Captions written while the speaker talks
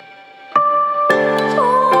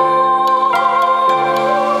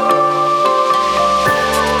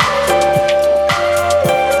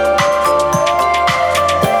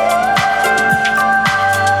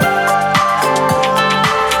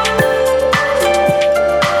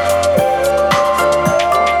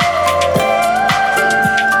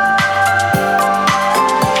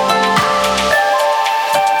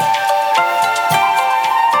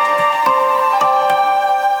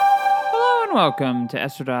welcome to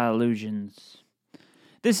Estradale Illusions.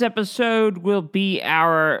 This episode will be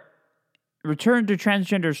our return to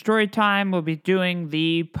Transgender Storytime. We'll be doing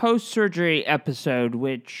the post-surgery episode,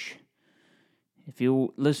 which, if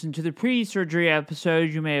you listen to the pre-surgery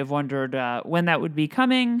episode, you may have wondered when that would be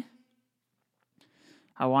coming.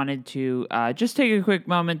 I wanted to just take a quick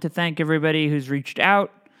moment to thank everybody who's reached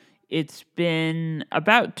out. It's been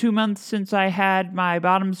about 2 months since I had my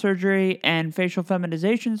bottom surgery and facial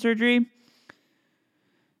feminization surgery.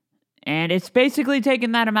 And it's basically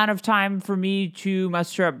taken that amount of time for me to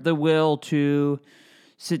muster up the will to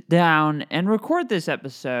sit down and record this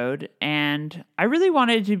episode. And I really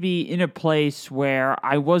wanted to be in a place where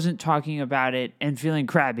I wasn't talking about it and feeling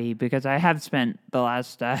crabby, because I have spent the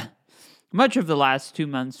last much of the last 2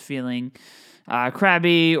 months feeling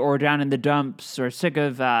crabby or down in the dumps or sick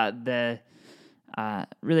of the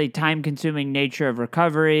really time-consuming nature of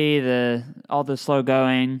recovery, all the slow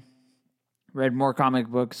going. Read more comic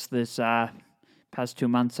books this past 2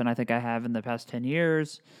 months than I think I have in the past 10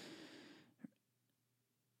 years.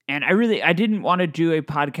 And I didn't want to do a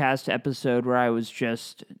podcast episode where I was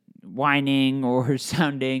just whining or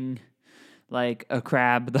sounding like a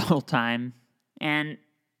crab the whole time. And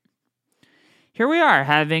here we are,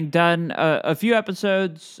 having done a few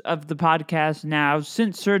episodes of the podcast now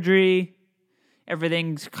since surgery.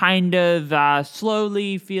 Everything's kind of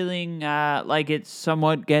slowly feeling like it's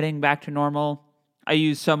somewhat getting back to normal. I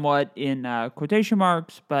use somewhat in quotation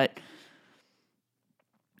marks, but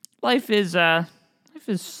life is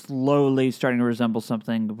slowly starting to resemble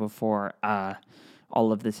something before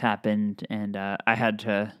all of this happened, and I had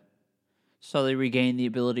to slowly regain the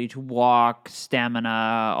ability to walk,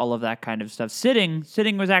 stamina, all of that kind of stuff.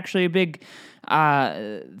 Sitting was actually a big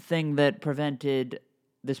thing that prevented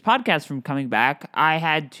this podcast from coming back. I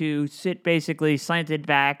had to sit basically slanted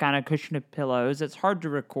back on a cushion of pillows. It's hard to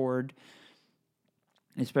record,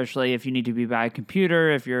 especially if you need to be by a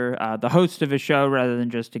computer, if you're the host of a show rather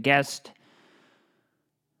than just a guest.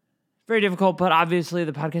 Very difficult, but obviously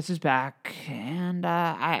the podcast is back, and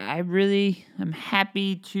I really am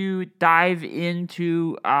happy to dive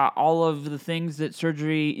into all of the things that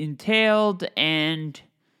surgery entailed, and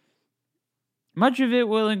much of it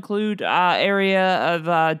will include area of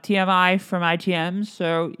TMI from ITMs.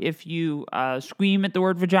 So if you scream at the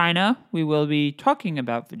word vagina, we will be talking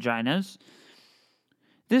about vaginas.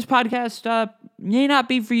 This podcast may not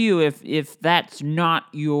be for you if that's not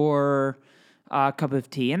your cup of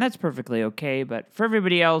tea, and that's perfectly okay. But for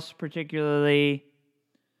everybody else, particularly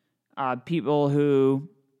people who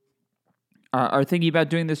are thinking about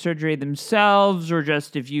doing the surgery themselves, or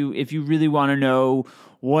just if you really want to know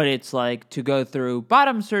what it's like to go through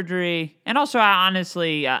bottom surgery. And also,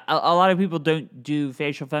 honestly, a lot of people don't do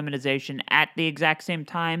facial feminization at the exact same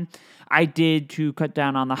time. I did to cut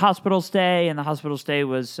down on the hospital stay, and the hospital stay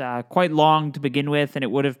was quite long to begin with, and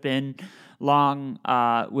it would have been long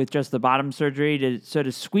with just the bottom surgery.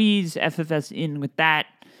 To squeeze FFS in with that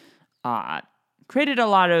created a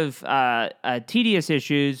lot of tedious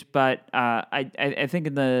issues, but I think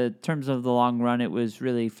in the terms of the long run, it was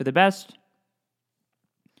really for the best.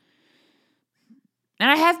 And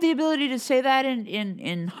I have the ability to say that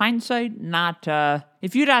in hindsight. Not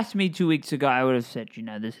if you'd asked me 2 weeks ago, I would have said,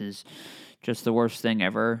 this is just the worst thing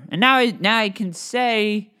ever. And now I can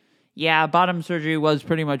say, yeah, bottom surgery was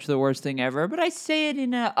pretty much the worst thing ever. But I say it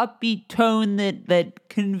in an upbeat tone that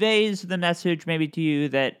conveys the message maybe to you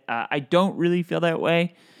that I don't really feel that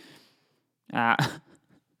way. I'll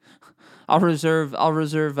reserve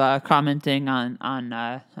commenting on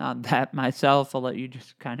that myself. I'll let you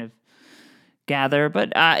just kind of gather,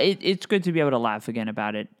 but it's good to be able to laugh again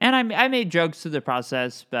about it. And I made jokes through the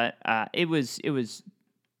process, but it was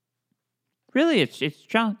really it's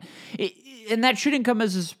challenging, and that shouldn't come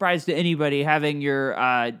as a surprise to anybody. Having your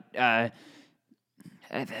the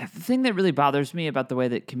thing that really bothers me about the way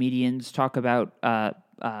that comedians talk about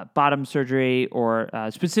bottom surgery, or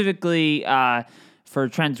specifically for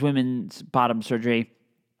trans women's bottom surgery,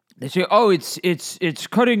 they say, "Oh, it's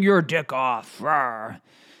cutting your dick off." Rawr.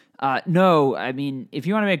 No, I mean, if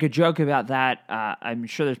you want to make a joke about that, I'm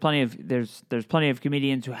sure there's plenty of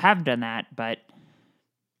comedians who have done that, but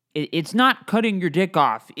it's not cutting your dick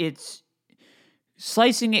off. It's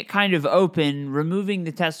slicing it kind of open, removing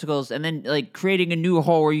the testicles, and then like creating a new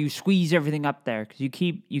hole where you squeeze everything up there, because you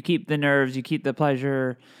keep the nerves, you keep the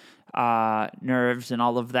pleasure nerves and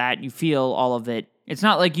all of that. You feel all of it. It's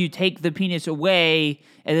not like you take the penis away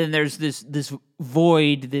and then there's this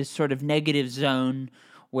void, this sort of negative zone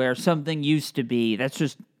where something used to be. That's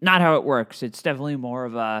just not how it works. It's definitely more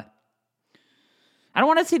of a I don't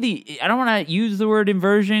want to use the word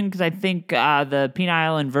inversion because I think the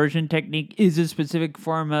penile inversion technique is a specific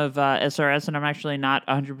form of SRS, and I'm actually not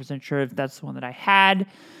 100% sure if that's the one that I had,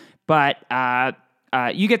 but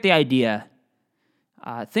you get the idea.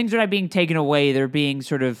 Things are not being taken away; they're being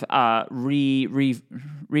sort of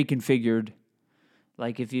reconfigured.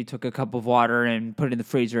 Like if you took a cup of water and put it in the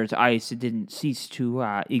freezer as ice, it didn't cease to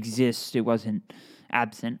exist. It wasn't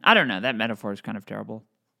absent. I don't know. That metaphor is kind of terrible.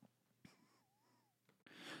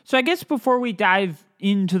 So I guess before we dive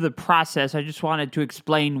into the process, I just wanted to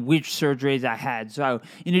explain which surgeries I had. So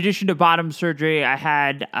in addition to bottom surgery, I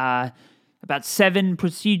had about 7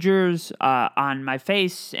 procedures on my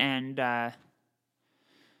face and I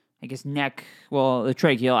guess neck. Well, the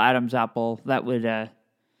tracheal Adam's apple. That would I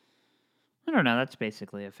don't know. That's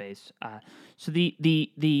basically a face. So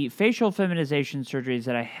the facial feminization surgeries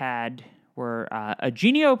that I had were a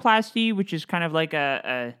genioplasty, which is kind of like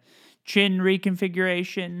a chin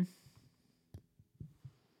reconfiguration.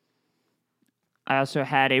 I also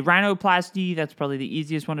had a rhinoplasty. That's probably the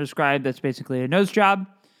easiest one to describe. That's basically a nose job.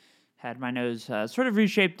 Had my nose sort of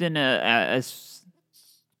reshaped in a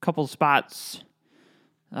couple spots,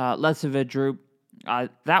 less of a droop.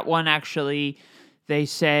 That one actually, they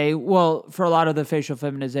say, well, for a lot of the facial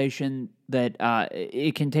feminization, that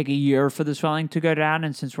it can take a year for the swelling to go down.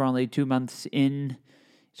 And since we're only 2 months in,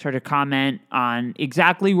 sort of comment on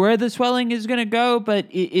exactly where the swelling is going to go, but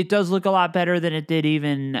it does look a lot better than it did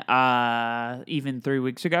even 3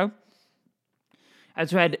 weeks ago. I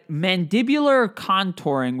also had mandibular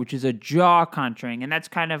contouring, which is a jaw contouring, and that's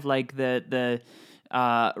kind of like a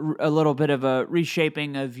little bit of a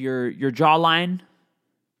reshaping of your jawline.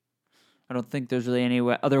 I don't think there's really any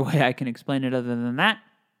other way I can explain it other than that.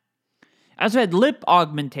 I also had lip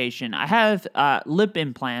augmentation. I have lip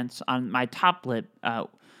implants on my top lip.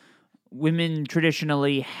 Women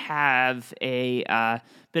traditionally have a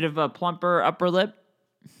bit of a plumper upper lip.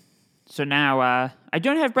 So now I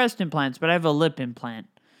don't have breast implants, but I have a lip implant.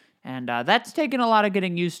 And that's taken a lot of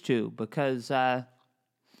getting used to because, the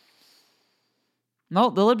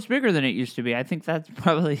lip's bigger than it used to be. I think that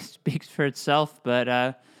probably speaks for itself, but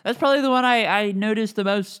that's probably the one I noticed the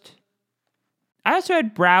most. I also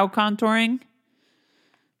had brow contouring.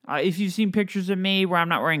 If you've seen pictures of me where I'm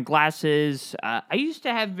not wearing glasses, I used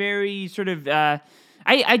to have very sort of,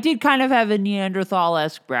 I did kind of have a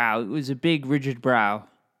Neanderthal-esque brow. It was a big, rigid brow.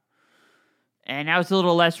 And now it's a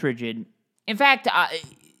little less rigid. In fact,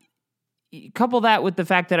 couple that with the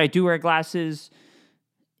fact that I do wear glasses,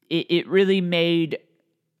 it really made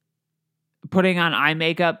putting on eye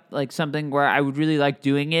makeup like something where I would really like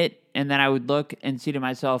doing it, and then I would look and see to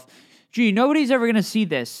myself, gee, nobody's ever going to see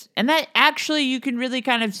this. And that actually you can really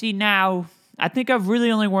kind of see now. I think I've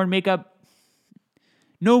really only worn makeup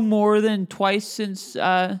no more than twice since,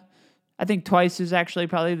 I think twice is actually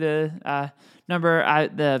probably the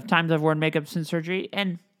the times I've worn makeup since surgery.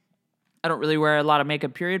 And I don't really wear a lot of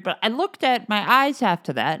makeup, period. But I looked at my eyes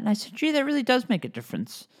after that, and I said, gee, that really does make a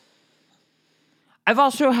difference. I've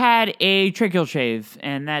also had a tracheal shave,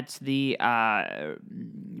 and that's the,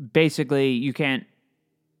 basically you can't,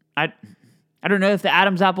 I don't know if the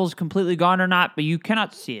Adam's apple is completely gone or not, but you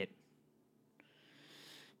cannot see it.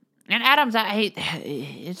 And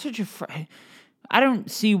it's such I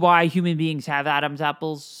don't see why human beings have Adam's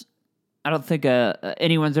apples. I don't think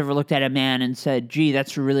anyone's ever looked at a man and said, gee,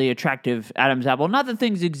 that's a really attractive Adam's apple. Not that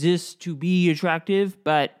things exist to be attractive,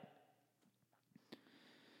 but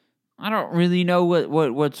I don't really know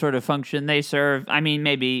what sort of function they serve. I mean,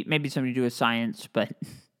 maybe something to do with science, but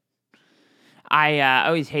I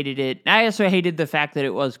always hated it. I also hated the fact that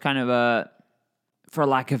it was kind of for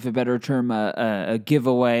lack of a better term, a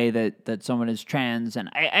giveaway that someone is trans. And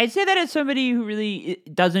I say that as somebody who really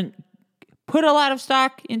doesn't put a lot of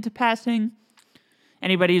stock into passing.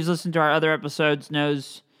 Anybody who's listened to our other episodes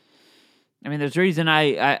knows, I mean, there's a reason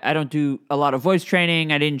I don't do a lot of voice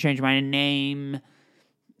training. I didn't change my name.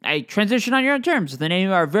 I transitioned on your own terms. The name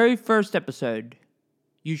of our very first episode.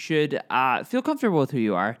 You should feel comfortable with who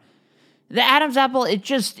you are. The Adam's apple,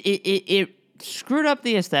 it screwed up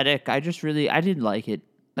the aesthetic. I didn't like it.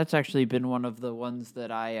 That's actually been one of the ones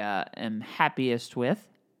that I am happiest with.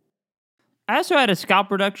 I also had a scalp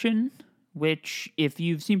reduction, which if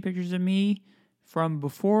you've seen pictures of me from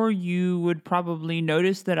before, you would probably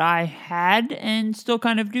notice that I had and still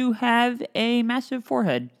kind of do have a massive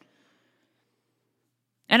forehead.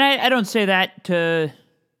 And I don't say that to,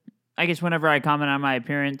 I guess whenever I comment on my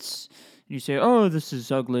appearance, you say, oh, this is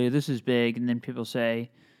ugly, this is big, and then people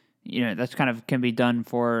say, that's kind of can be done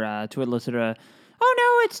for, to elicit a, oh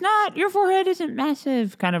no, it's not, your forehead isn't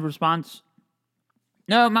massive kind of response.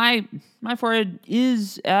 No, my forehead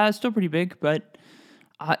is still pretty big, but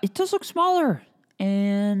It does look smaller,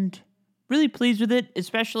 and really pleased with it,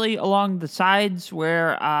 especially along the sides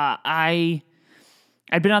where I'd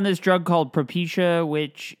been on this drug called Propecia,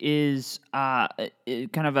 which is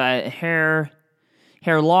kind of a hair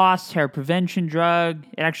loss, hair prevention drug.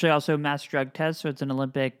 It actually also mass drug tests, so it's an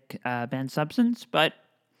Olympic banned substance. But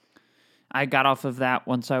I got off of that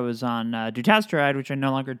once I was on dutasteride, which I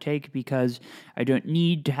no longer take because I don't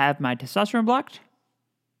need to have my testosterone blocked.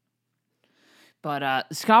 But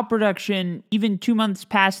scalp reduction, even 2 months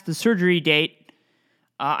past the surgery date,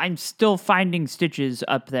 I'm still finding stitches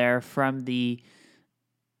up there from the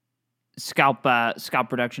scalp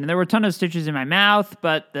reduction. And there were a ton of stitches in my mouth,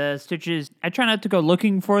 but the stitches, I try not to go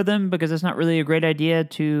looking for them because it's not really a great idea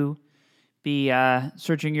to be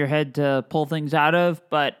searching your head to pull things out of.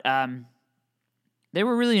 But they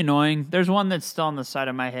were really annoying. There's one that's still on the side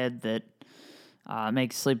of my head that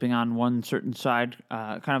makes sleeping on one certain side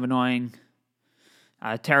kind of annoying.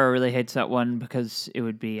 Tara really hates that one because it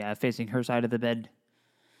would be facing her side of the bed.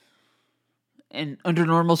 And under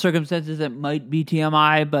normal circumstances, it might be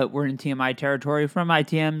TMI, but we're in TMI territory from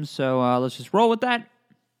ITM, so let's just roll with that.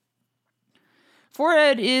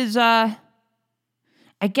 Forehead is, I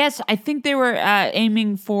think they were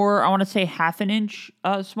aiming for, I want to say, half an inch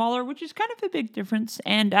smaller, which is kind of a big difference,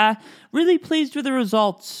 and really pleased with the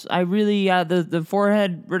results. I really, the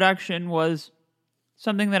forehead reduction was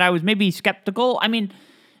something that I was maybe skeptical. I mean,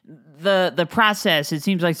 the process, it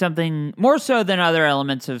seems like something more so than other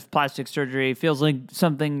elements of plastic surgery. It feels like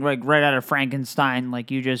something like right out of Frankenstein, like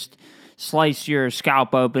you just slice your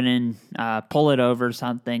scalp open and pull it over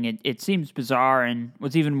something. It seems bizarre, and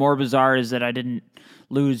what's even more bizarre is that I didn't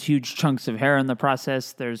lose huge chunks of hair in the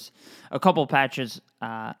process. There's a couple patches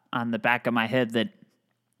on the back of my head that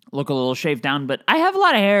look a little shaved down, but I have a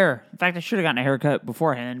lot of hair. In fact, I should have gotten a haircut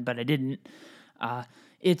beforehand, but I didn't.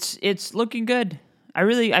 It's looking good.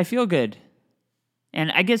 I feel good.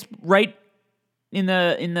 And I guess right in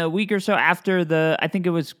the week or so after I think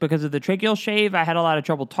it was because of the tracheal shave, I had a lot of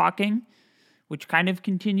trouble talking, which kind of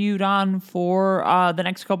continued on for the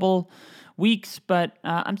next couple weeks, but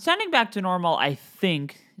I'm sounding back to normal, I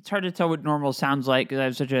think. It's hard to tell what normal sounds like because I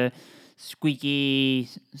have such a squeaky,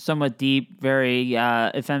 somewhat deep, very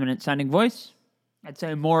effeminate sounding voice. I'd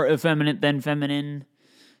say more effeminate than feminine.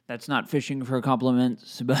 That's not fishing for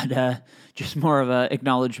compliments, but just more of a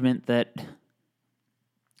acknowledgement that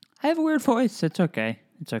I have a weird voice. It's okay.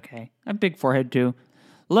 It's okay. I have a big forehead too.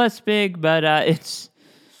 Less big, but the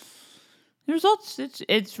results,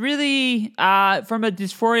 it's really, from a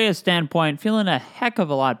dysphoria standpoint, feeling a heck of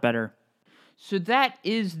a lot better. So that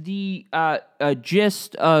is the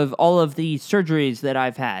gist of all of the surgeries that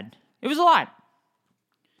I've had. It was a lot.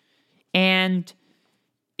 And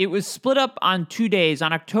it was split up on 2 days.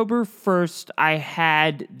 On October 1st, I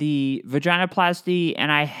had the vaginoplasty,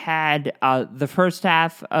 and I had the first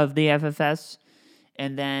half of the FFS.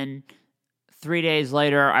 And then 3 days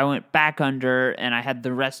later, I went back under, and I had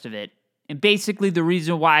the rest of it. And basically, the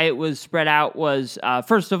reason why it was spread out was,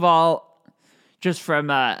 first of all, just from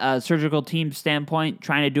a surgical team standpoint,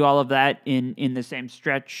 trying to do all of that in the same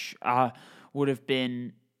stretch would have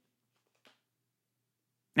been...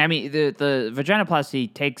 I mean, the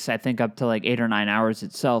vaginoplasty takes, I think, up to like 8 or 9 hours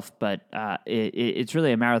itself, but it's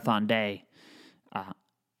really a marathon day.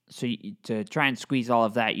 So to try and squeeze all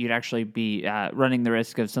of that, you'd actually be running the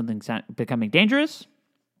risk of something becoming dangerous.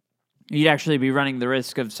 You'd actually be running the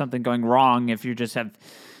risk of something going wrong if you just have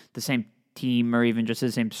the same team or even just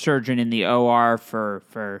the same surgeon in the OR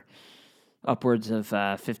for upwards of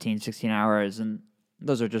 15, 16 hours. And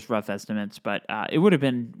those are just rough estimates, but it would have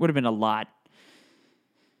been a lot.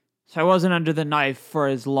 So I wasn't under the knife for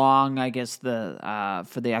as long, I guess,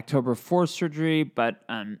 for the October 4th surgery. But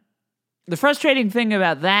the frustrating thing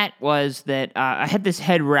about that was that I had this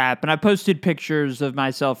head wrap, and I posted pictures of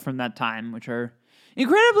myself from that time, which are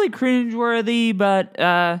incredibly cringeworthy, but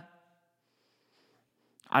I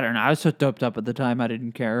don't know. I was so doped up at the time, I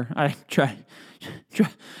didn't care. I try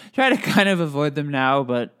to kind of avoid them now,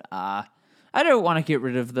 but I don't want to get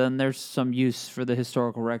rid of them. There's some use for the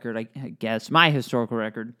historical record, I guess. My historical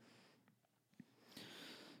record.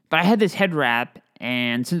 But I had this head wrap,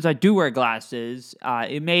 and since I do wear glasses,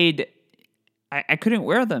 it made... I couldn't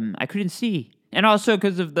wear them. I couldn't see. And also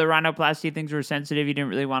because of the rhinoplasty, things were sensitive. You didn't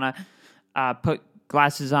really want to put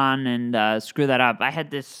glasses on and screw that up. I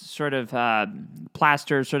had this sort of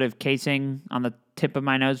plaster sort of casing on the tip of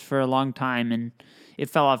my nose for a long time, and it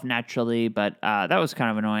fell off naturally, but that was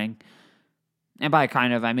kind of annoying. And by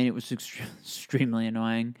kind of, I mean it was extremely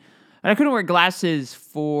annoying. And I couldn't wear glasses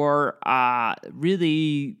for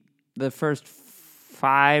really the first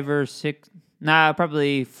 5 or 6,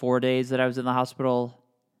 probably 4 days that I was in the hospital.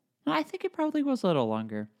 I think it probably was a little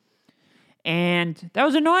longer. And that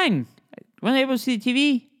was annoying. Wasn't able to see the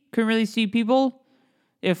TV. Couldn't really see people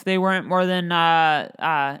if they weren't more than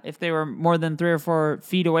if they were more than 3 or 4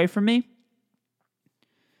 feet away from me.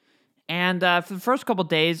 And for the first couple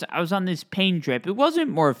days, I was on this pain drip. It wasn't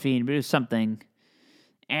morphine, but it was something.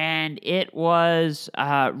 And it was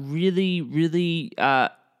really, really.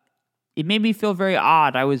 It made me feel very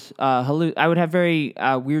odd. I was I would have very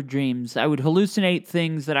weird dreams. I would hallucinate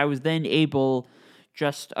things that I was then able,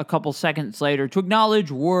 just a couple seconds later, to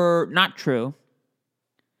acknowledge were not true.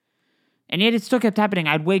 And yet it still kept happening.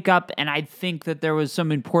 I'd wake up and I'd think that there was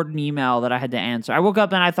some important email that I had to answer. I woke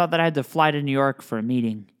up and I thought that I had to fly to New York for a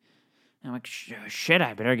meeting. And I'm like, shit,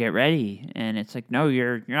 I better get ready. And it's like, no,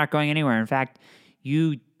 you're not going anywhere. In fact,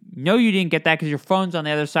 you know you didn't get that because your phone's on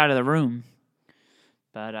the other side of the room.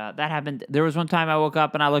 But that happened. There was one time I woke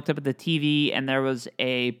up and I looked up at the TV and there was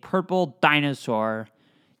a purple dinosaur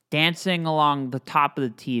dancing along the top of the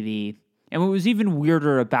TV. And what was even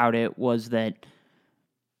weirder about it was that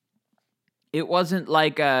it wasn't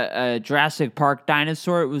like a Jurassic Park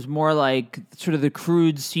dinosaur. It was more like sort of the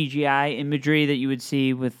crude CGI imagery that you would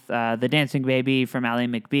see with the Dancing Baby from Ally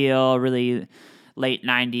McBeal, really late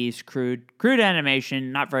 90s crude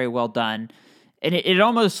animation, not very well done. And it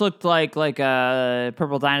almost looked like a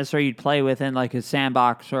purple dinosaur you'd play with in like a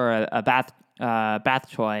sandbox or a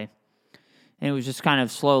bath toy. And it was just kind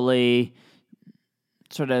of slowly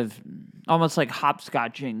sort of almost like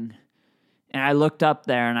hopscotching. And I looked up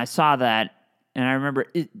there and I saw that. And I remember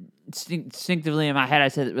it instinctively in my head, I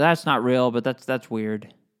said, well, that's not real, but that's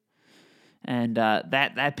weird. And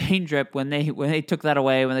that pain drip, when they took that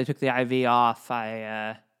away, when they took the IV off,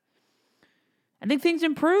 I think things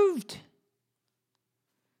improved.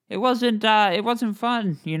 It wasn't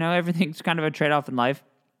fun. You know, everything's kind of a trade-off in life.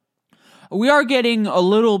 We are getting a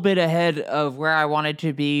little bit ahead of where I wanted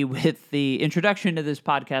to be with the introduction to this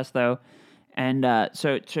podcast, though. And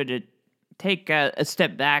so to take a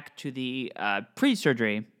step back to the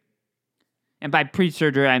pre-surgery, and by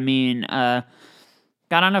pre-surgery, I mean got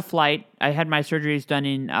on a flight. I had my surgeries done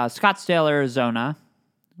in Scottsdale, Arizona,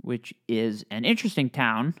 which is an interesting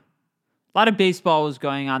town. A lot of baseball was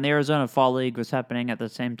going on. The Arizona Fall League was happening at the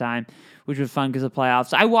same time, which was fun because of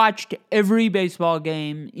playoffs. I watched every baseball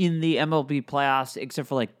game in the MLB playoffs except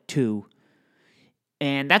for like 2.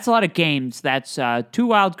 And that's a lot of games. That's 2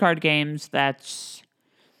 wild card games. That's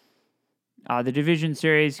the division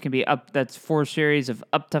series can be up. That's 4 series of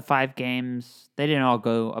up to 5 games. They didn't all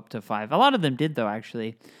go up to 5. A lot of them did, though,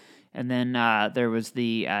 actually. And then there was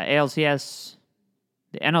the ALCS,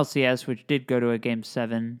 the NLCS, which did go to a game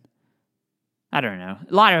 7. I don't know.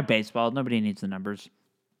 A lot of baseball. Nobody needs the numbers.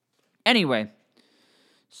 Anyway,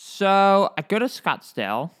 so I go to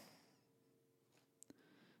Scottsdale.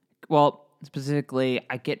 Well, specifically,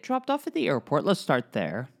 I get dropped off at the airport. Let's start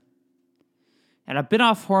there. And I've been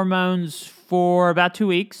off hormones for about 2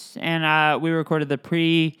 weeks. And we recorded the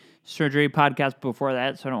pre-surgery podcast before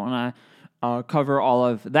that, so I don't want to cover all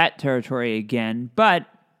of that territory again. But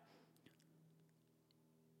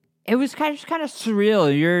it was kind of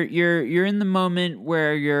surreal. You're in the moment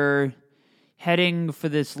where you're heading for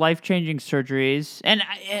this life-changing surgeries, and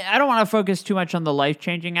I don't want to focus too much on the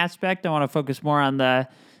life-changing aspect. I want to focus more on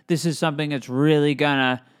this is something that's really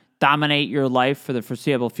gonna dominate your life for the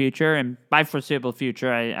foreseeable future. And by foreseeable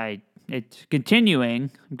future, I it's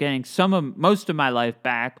continuing. I'm getting most of my life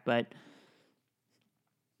back, but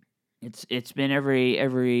it's been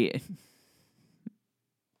every.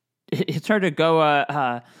 It's hard to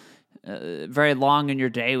go very long in your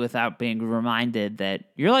day without being reminded that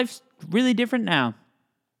your life's really different now.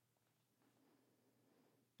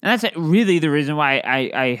 And that's really the reason why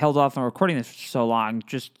I held off on recording this for so long.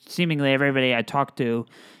 Just seemingly everybody I talked to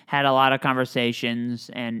had a lot of conversations,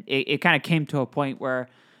 and it kind of came to a point where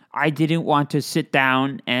I didn't want to sit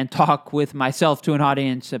down and talk with myself to an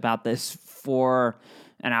audience about this for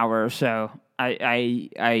an hour or so.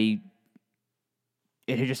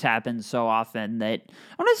 It just happens so often that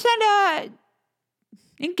I want to sound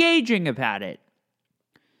engaging about it.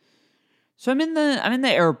 So I'm in the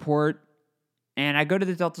airport, and I go to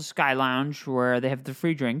the Delta Sky Lounge where they have the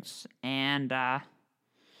free drinks, and I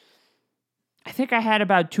think I had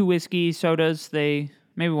about 2 whiskey sodas.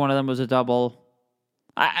 Maybe one of them was a double.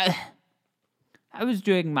 I was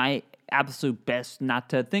doing my absolute best not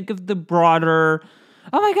to think of the broader,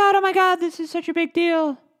 oh my god, this is such a big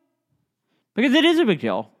deal. Because it is a big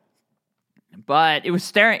deal. But it was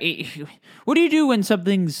staring. What do you do when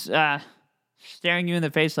something's staring you in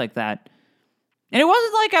the face like that? And it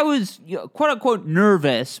wasn't like I was, quote unquote,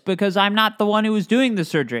 nervous because I'm not the one who was doing the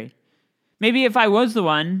surgery. Maybe if I was the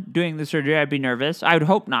one doing the surgery, I'd be nervous. I would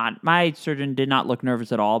hope not. My surgeon did not look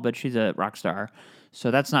nervous at all, but she's a rock star. So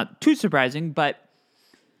that's not too surprising, but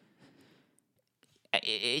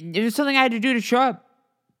it was something I had to do to show up.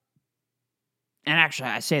 And actually,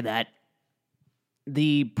 I say that.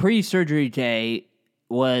 The pre-surgery day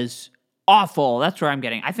was awful. That's where I'm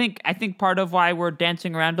getting. I think part of why we're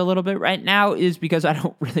dancing around a little bit right now is because I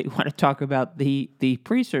don't really want to talk about the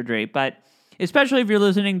pre-surgery, but especially if you're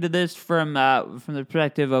listening to this from the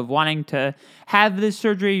perspective of wanting to have this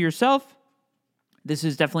surgery yourself, this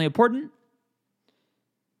is definitely important.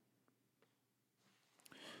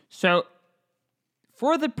 So,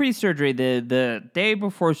 for the pre-surgery, the day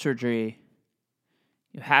before surgery,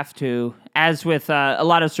 you have to, as with a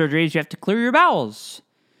lot of surgeries, you have to clear your bowels,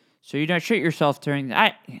 so you don't shit yourself during.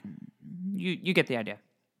 You get the idea.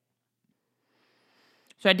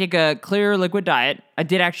 So I take a clear liquid diet. I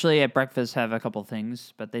did actually at breakfast have a couple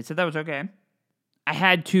things, but they said that was okay. I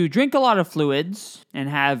had to drink a lot of fluids and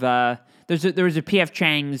have there was a P.F.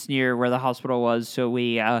 Chang's near where the hospital was, so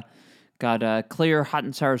we got a clear hot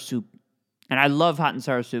and sour soup, and I love hot and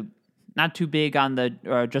sour soup. Not too big on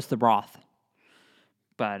the just the broth,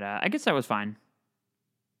 but I guess that was fine.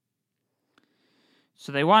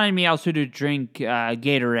 So they wanted me also to drink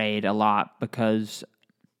Gatorade a lot because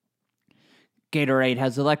Gatorade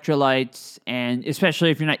has electrolytes, and especially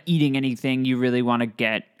if you're not eating anything, you really want to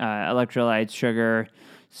get electrolytes, sugar,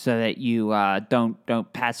 so that you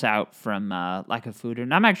don't pass out from lack of food.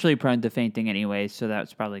 And I'm actually prone to fainting anyway, so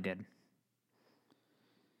that's probably good.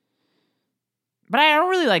 But I don't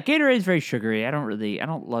really like Gatorade. Is very sugary. I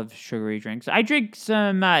don't love sugary drinks. I drink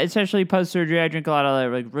some, especially post surgery. I drink a lot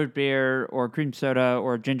of like root beer or cream soda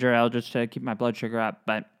or ginger ale just to keep my blood sugar up.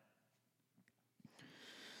 But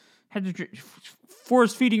had to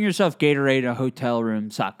force feeding yourself Gatorade in a hotel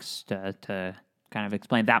room sucks. To kind of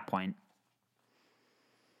explain that point.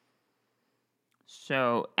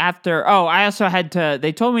 So after, I also had to.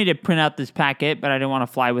 They told me to print out this packet, but I didn't want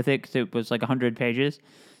to fly with it because it was like 100 pages.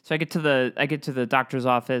 So I get to the doctor's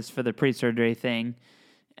office for the pre-surgery thing,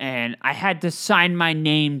 and I had to sign my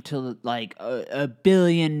name to like a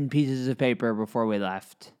billion pieces of paper before we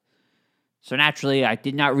left. So naturally, I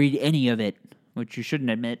did not read any of it, which you shouldn't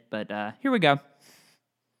admit, but here we go.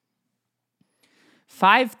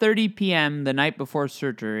 5:30 p.m. the night before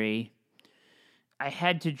surgery, I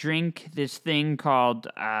had to drink this thing called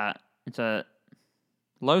it's a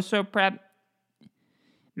Losoprep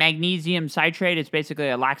magnesium citrate. It's basically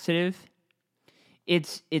a laxative.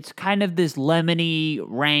 It's kind of this lemony,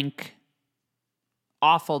 rank,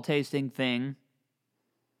 awful tasting thing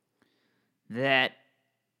that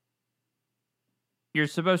you're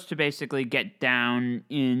supposed to basically get down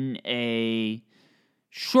in a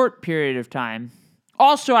short period of time.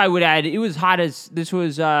 Also, I would add, it was hot as, this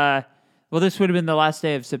was, this would have been the last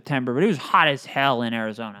day of September, but it was hot as hell in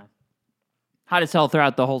Arizona. Hot as hell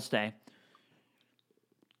throughout the whole stay.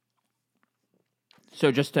 So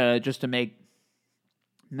just to make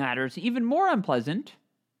matters even more unpleasant,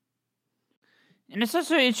 and it's just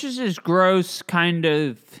this gross kind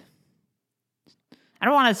of, I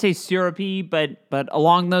don't want to say syrupy, but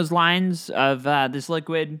along those lines of this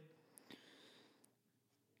liquid.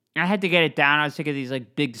 I had to get it down. I was taking these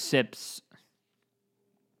like big sips,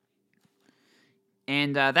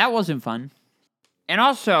 and that wasn't fun. And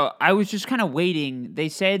also, I was just kind of waiting. They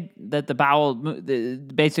said that the bowel,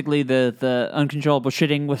 basically the uncontrollable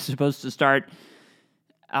shitting was supposed to start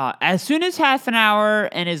as soon as half an hour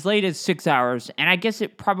and as late as 6 hours. And I guess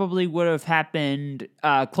it probably would have happened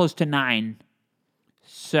close to 9.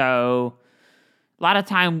 So a lot of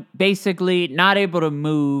time basically not able to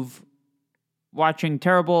move, watching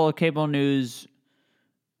terrible cable news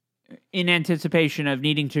in anticipation of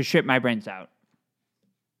needing to shit my brains out.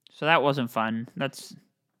 So that wasn't fun.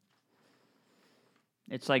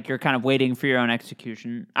 It's like you're kind of waiting for your own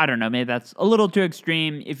execution. I don't know, maybe that's a little too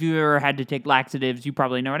extreme. If you ever had to take laxatives, you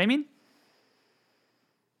probably know what I mean.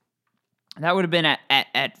 That would have been at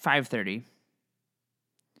 5:30.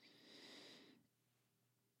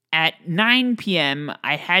 At 9 p.m.,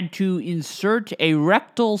 I had to insert a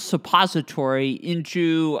rectal suppository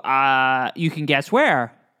into, you can guess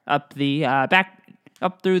where, up through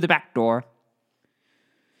the back door.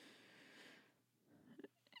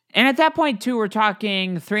 And at that point, too, we're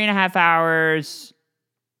talking 3.5 hours.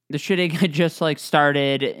 The shitting had just,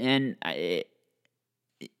 started, and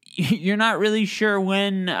you're not really sure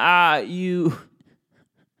when you...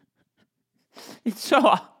 It's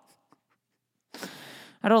so...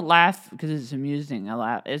 I don't laugh because it's amusing. I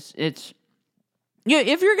laugh. It's... Yeah,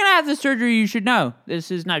 if you're going to have the surgery, you should know.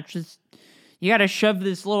 This is not just... You got to shove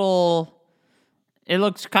this little... It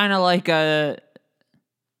looks kind of like a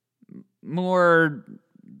more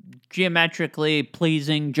geometrically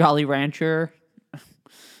pleasing Jolly Rancher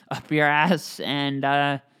up your ass, and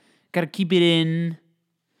gotta keep it in.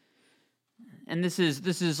 And this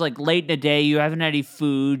is like late in the day. You haven't had any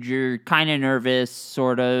food. You're kind of nervous,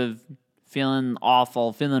 sort of feeling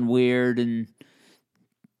awful, feeling weird, and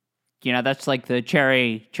that's like the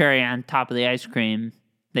cherry on top of the ice cream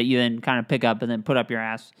that you then kind of pick up and then put up your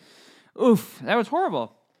ass. Oof, that was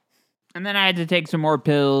horrible. And then I had to take some more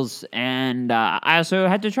pills, and I also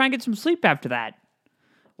had to try and get some sleep after that,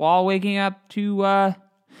 while waking up to.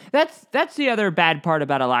 That's the other bad part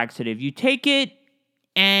about a laxative. You take it,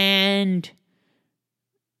 and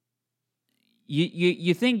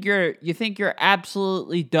you think you're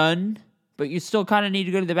absolutely done, but you still kind of need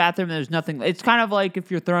to go to the bathroom. And there's nothing. It's kind of like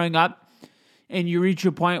if you're throwing up, and you reach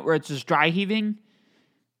a point where it's just dry heaving,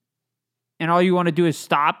 and all you want to do is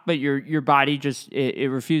stop, but your body just it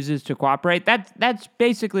refuses to cooperate. That's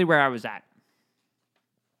basically where I was at.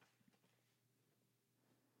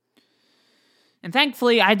 And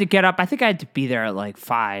thankfully, I had to get up. I think I had to be there at like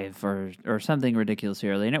 5 or something ridiculously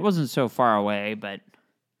early, and it wasn't so far away, but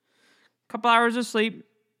a couple hours of sleep.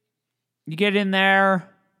 You get in there.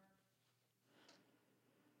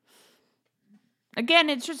 Again,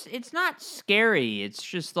 it's not scary. It's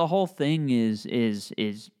just the whole thing is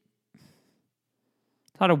a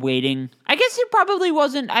lot of waiting. I guess it probably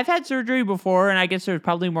wasn't. I've had surgery before, and I guess there's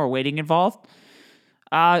probably more waiting involved.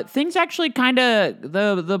 Things actually kind of,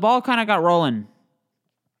 the ball kind of got rolling.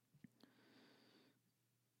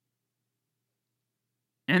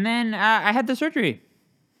 And then I had the surgery.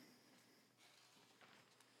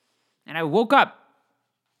 And I woke up.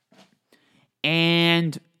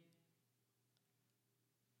 And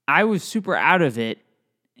I was super out of it.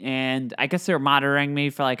 And I guess they were monitoring me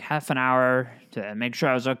for like half an hour to make sure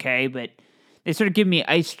I was okay. But they started giving me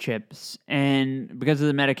ice chips. And because of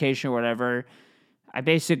the medication or whatever, I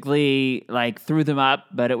basically like threw them up,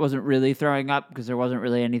 but it wasn't really throwing up because there wasn't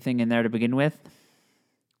really anything in there to begin with.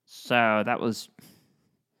 So that was,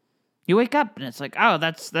 you wake up and it's like, oh,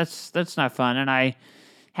 that's not fun. And I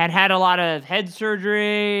had a lot of head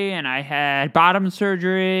surgery, and I had bottom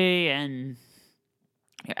surgery, and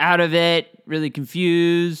out of it, really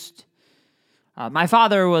confused. My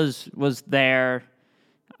father was there.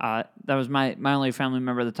 That was my only family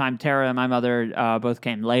member at the time. Tara and my mother both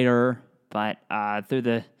came later. But my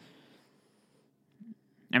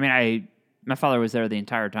father was there the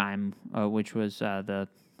entire time, which was I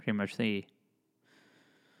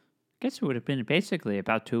guess it would have been basically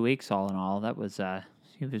about 2 weeks all in all. That was,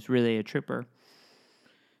 he was really a trooper.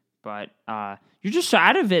 But you're just so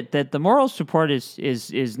out of it that the moral support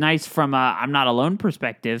is nice from a I'm not alone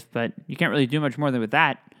perspective, but you can't really do much more than with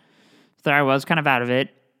that. So I was kind of out of it,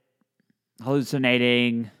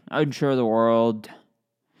 hallucinating, unsure of the world.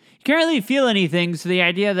 You can't really feel anything, so the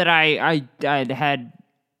idea that I'd had,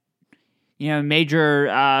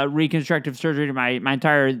 major reconstructive surgery to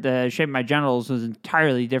the shape of my genitals was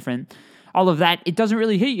entirely different. All of that, it doesn't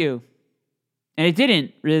really hit you. And it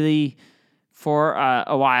didn't really for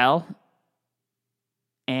a while.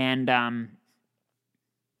 And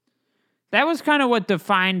that was kind of what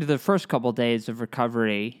defined the first couple days of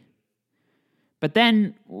recovery. But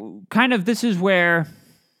then, kind of, this is where,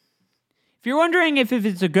 if you're wondering if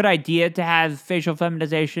it's a good idea to have facial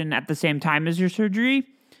feminization at the same time as your surgery,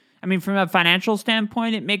 I mean, from a financial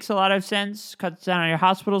standpoint, it makes a lot of sense. Cuts down on your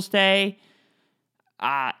hospital stay.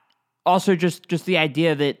 Also, just the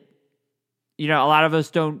idea that, a lot of us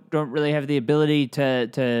don't really have the ability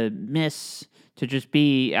to miss, to just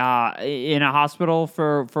be in a hospital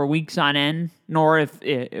for weeks on end, nor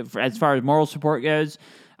if as far as moral support goes,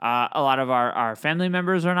 a lot of our family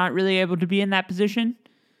members are not really able to be in that position.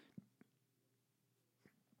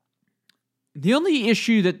 The only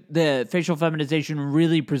issue that the facial feminization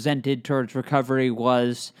really presented towards recovery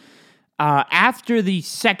was after the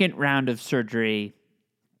second round of surgery,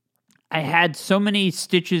 I had so many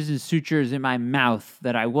stitches and sutures in my mouth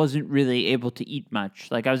that I wasn't really able to eat much.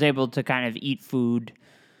 Like, I was able to kind of eat food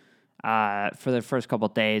for the first couple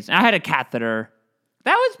of days. And I had a catheter.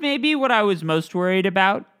 That was maybe what I was most worried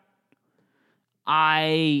about.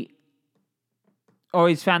 I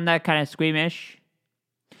always found that kind of squeamish.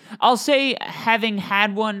 I'll say, having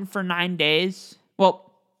had one for 9 days,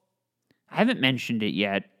 well, I haven't mentioned it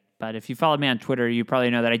yet, but if you follow me on Twitter, you probably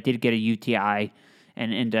know that I did get a UTI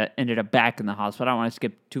and ended up back in the hospital. I don't want to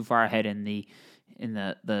skip too far ahead in the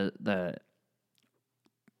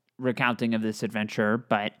recounting of this adventure,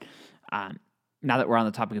 but now that we're on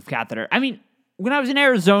the topic of catheter, I mean, when I was in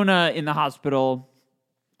Arizona in the hospital,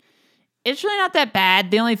 It's really not that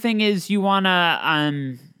bad. The only thing is you want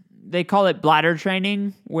to, they call it bladder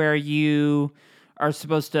training, where you are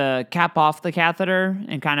supposed to cap off the catheter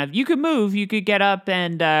and kind of, you could move, you could get up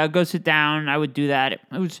and go sit down. I would do that. It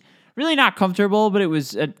was really not comfortable, but it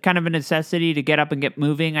was kind of a necessity to get up and get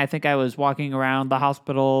moving. I think I was walking around the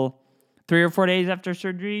hospital 3 or 4 days after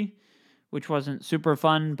surgery, which wasn't super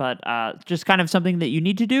fun, but just kind of something that you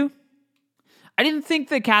need to do. I didn't think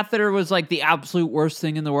the catheter was like the absolute worst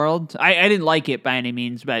thing in the world. I didn't like it by any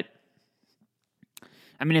means, but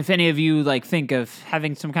I mean, if any of you like think of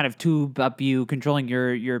having some kind of tube up you controlling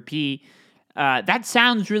your pee, that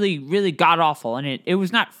sounds really, really god awful, and it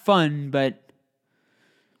was not fun. But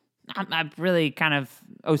I'm really kind of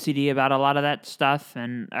OCD about a lot of that stuff,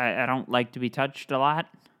 and I don't like to be touched a lot,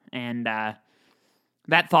 and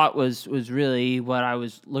that thought was really what I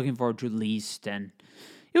was looking forward to least, and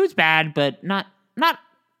it was bad, but not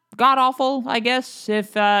god awful, I guess,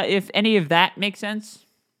 if any of that makes sense.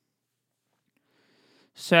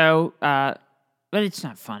 So, but it's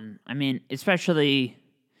not fun. I mean, especially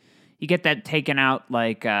you get that taken out.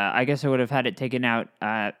 Like, I guess I would have had it taken out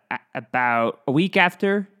about a week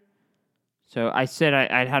after. So I said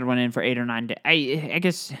I'd had one in for 8 or 9 days. I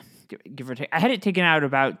guess give or take. I had it taken out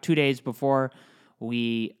about 2 days before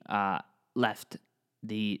we left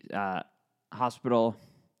the hospital.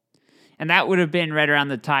 And that would have been right around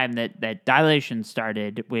the time that dilation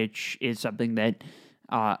started, which is something that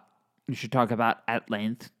we should talk about at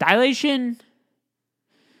length. Dilation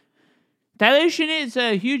is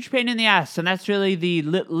a huge pain in the ass, and that's really the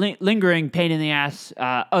lingering pain in the ass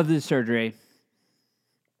of the surgery.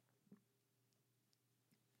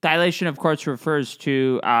 Dilation, of course, refers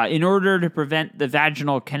to in order to prevent the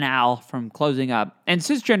vaginal canal from closing up. And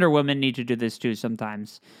cisgender women need to do this too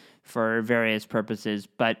sometimes for various purposes,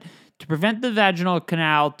 but to prevent the vaginal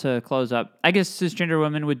canal to close up, I guess cisgender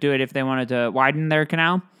women would do it if they wanted to widen their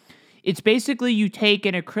canal. It's basically you take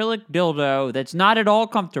an acrylic dildo that's not at all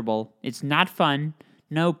comfortable. It's not fun.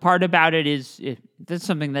 No part about it is, that's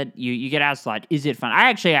something that you get asked a lot. Is it fun? I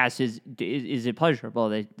actually asked, is it pleasurable?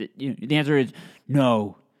 The answer is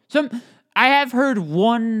no. I have heard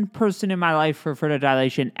one person in my life refer to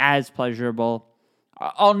dilation as pleasurable.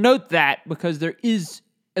 I'll note that because there is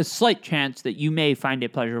a slight chance that you may find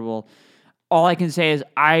it pleasurable. All I can say is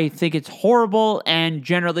I think it's horrible, and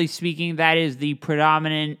generally speaking, that is the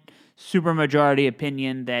predominant supermajority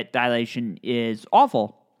opinion that dilation is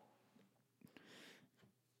awful.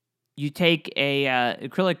 You take a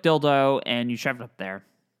acrylic dildo and you shove it up there.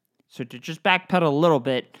 So to just backpedal a little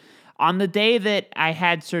bit, on the day that I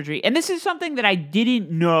had surgery, and this is something that I didn't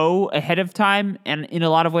know ahead of time, and in a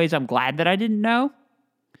lot of ways I'm glad that I didn't know.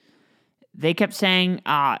 They kept saying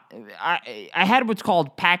I had what's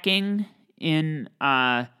called packing in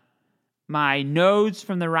my nose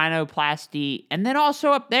from the rhinoplasty, and then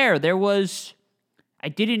also up there was, I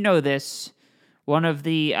didn't know this, one of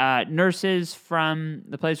the nurses from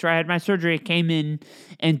the place where I had my surgery came in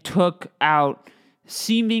and took out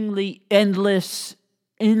seemingly endless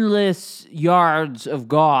yards of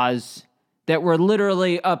gauze that were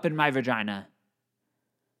literally up in my vagina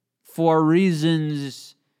for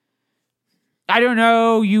reasons I don't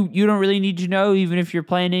know. You don't really need to know, even if you're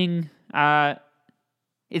planning.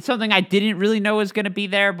 It's something I didn't really know was going to be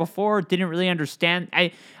there before. Didn't really understand.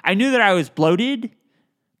 I knew that I was bloated,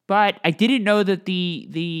 but I didn't know that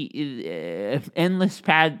the endless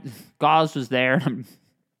pad gauze was there.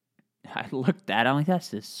 I looked at it. I'm like, that's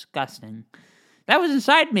disgusting. That was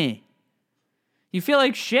inside me. You feel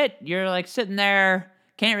like shit. You're like sitting there,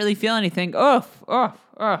 can't really feel anything. Oof.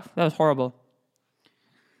 That was horrible.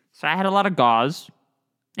 So I had a lot of gauze.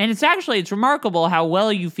 And it's remarkable how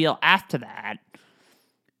well you feel after that.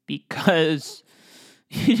 Because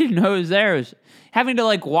you didn't know it was there. It was having to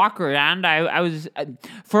like walk around. I was,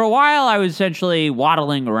 for a while, I was essentially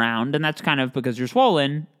waddling around. And that's kind of because you're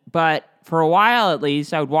swollen. But for a while, at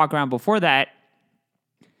least, I would walk around before that.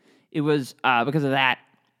 It was because of that.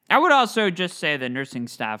 I would also just say the nursing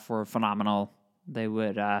staff were phenomenal. They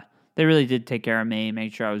really did take care of me,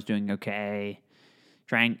 make sure I was doing okay.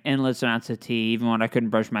 Drank endless amounts of tea, even when I couldn't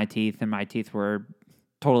brush my teeth, and my teeth were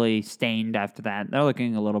totally stained after that. They're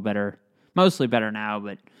looking a little better, mostly better now,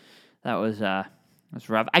 but that was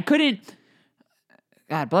rough. I couldn't,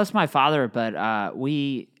 God bless my father, but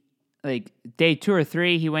we, like, day 2 or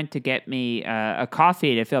 3, he went to get me a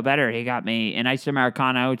coffee to feel better. He got me an iced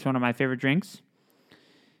Americano. It's one of my favorite drinks.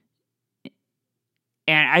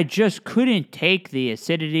 And I just couldn't take the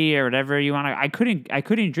acidity or whatever you want to, I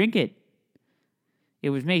couldn't drink it. It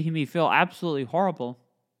was making me feel absolutely horrible.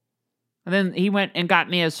 And then he went and got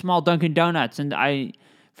me a small Dunkin' Donuts, and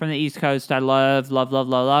from the East Coast. I love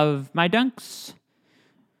my dunks.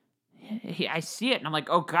 I see it, and I'm like,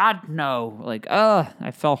 oh, God, no. Like,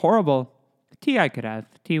 I felt horrible. Tea I could have.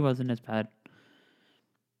 Tea wasn't as bad.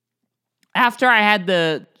 After I had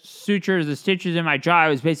the stitches in my jaw, I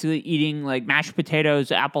was basically eating, like, mashed potatoes,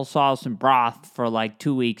 applesauce, and broth for, like,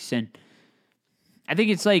 2 weeks, and I think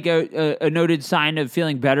it's, like, a noted sign of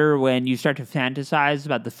feeling better when you start to fantasize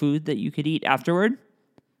about the food that you could eat afterward,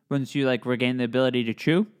 once you, like, regain the ability to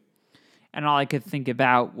chew. And all I could think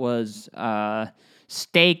about was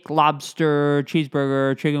steak, lobster,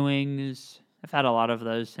 cheeseburger, chicken wings. I've had a lot of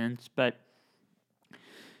those since, but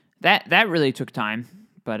that really took time.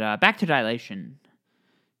 But back to dilation.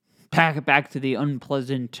 Back to the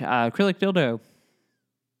unpleasant acrylic dildo.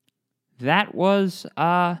 That was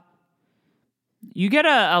you get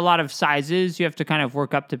a lot of sizes. You have to kind of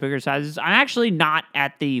work up to bigger sizes. I'm actually not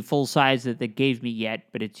at the full size that they gave me yet,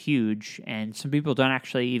 but it's huge, and some people don't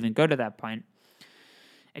actually even go to that point.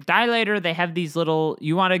 A dilator, they have these little,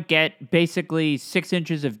 you want to get basically 6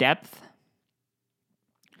 inches of depth.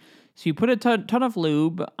 So you put a ton of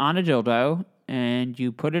lube on a dildo, and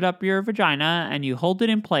you put it up your vagina, and you hold it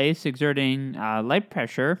in place, exerting light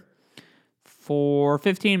pressure for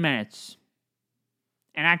 15 minutes.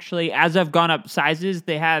 And actually, as I've gone up sizes,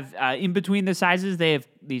 they have, in between the sizes, they have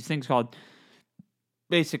these things called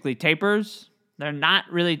basically tapers. They're not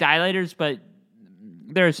really dilators, but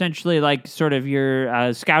they're essentially like sort of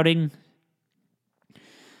your scouting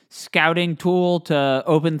tool to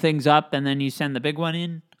open things up, and then you send the big one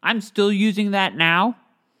in. I'm still using that now.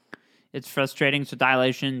 It's frustrating, so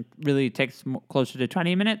dilation really takes closer to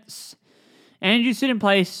 20 minutes. And you sit in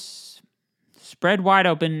place, spread wide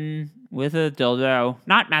open with a dildo,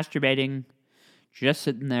 not masturbating, just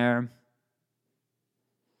sitting there,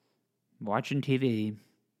 watching TV.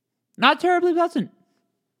 Not terribly pleasant.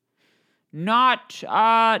 Not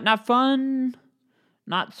fun.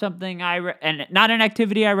 Not something and not an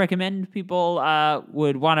activity I recommend people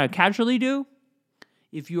would want to casually do.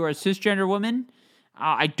 If you are a cisgender woman,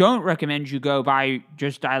 I don't recommend you go buy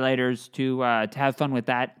just dilators to have fun with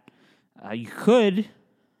that. You could,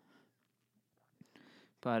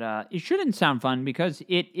 but it shouldn't sound fun because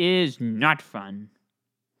it is not fun.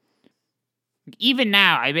 Even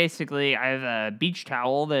now, I have a beach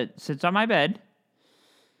towel that sits on my bed.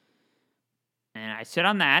 And I sit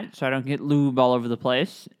on that so I don't get lube all over the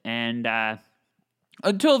place. And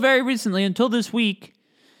until very recently, until this week,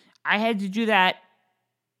 I had to do that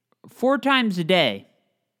 4 times a day.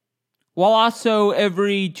 While also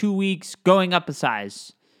every 2 weeks going up a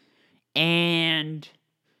size. And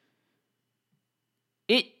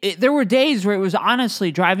there were days where it was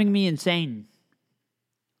honestly driving me insane.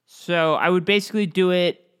 So I would basically do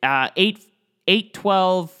it 8,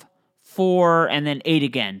 12, 4, and then 8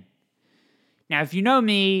 again. Now, if you know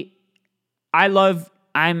me,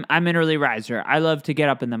 I'm an early riser. I love to get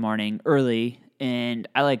up in the morning early, and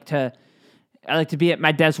I like to be at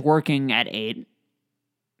my desk working at 8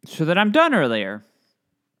 so that I'm done earlier.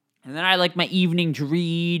 And then I like my evening to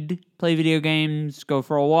read, play video games, go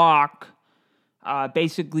for a walk,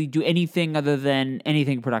 basically do anything other than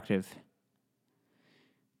anything productive.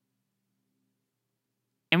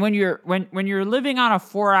 And when you're living on a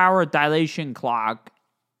 4-hour dilation clock,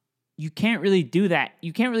 you can't really do that.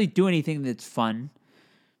 You can't really do anything that's fun.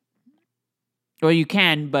 Well, you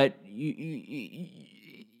can, but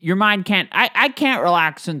your mind can't. I can't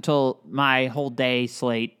relax until my whole day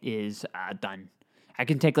slate is done. I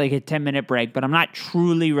can take like a 10-minute break, but I'm not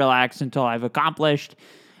truly relaxed until I've accomplished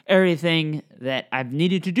everything that I've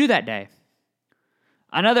needed to do that day.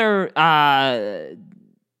 Another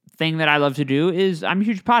thing that I love to do is I'm a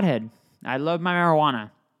huge pothead. I love my marijuana.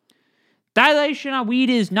 Dilation on weed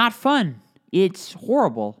is not fun. It's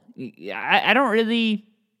horrible. I'd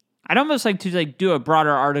almost like to do a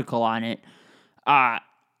broader article on it.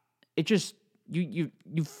 It just you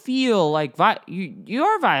feel like you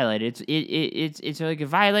are violated. It's like a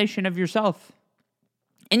violation of yourself,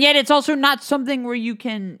 and yet it's also not something where you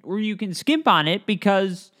can skimp on it,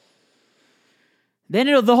 because then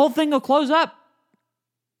the whole thing will close up.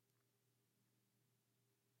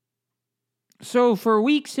 So for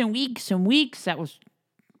weeks and weeks and weeks, that was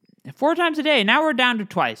 4 times a day. Now we're down to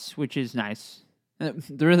twice, which is nice.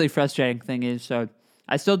 The really frustrating thing is, so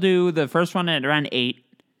I still do the first one at around 8.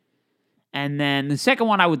 And then the second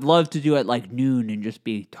one I would love to do at like noon and just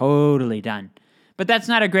be totally done. But that's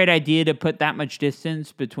not a great idea to put that much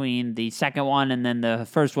distance between the second one and then the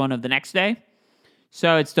first one of the next day.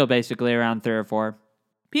 So it's still basically around 3 or 4.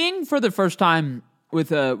 Peeing for the first time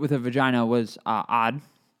with a vagina was odd.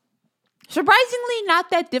 Surprisingly, not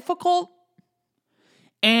that difficult.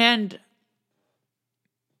 And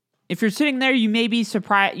if you're sitting there, you may be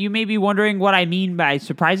surprised. You may be wondering what I mean by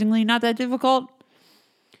surprisingly not that difficult.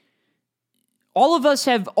 All of us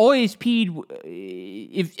have always peed.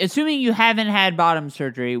 Assuming you haven't had bottom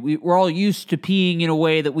surgery, we're all used to peeing in a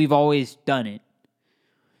way that we've always done it.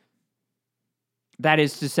 That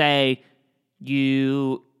is to say,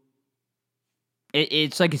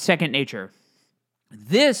 it's like a second nature.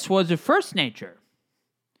 This was a first nature.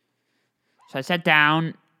 So I sat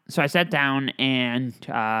down and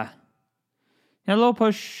a little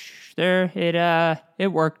push there. It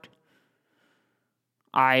worked.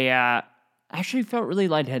 I actually felt really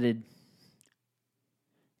lightheaded.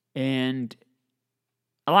 And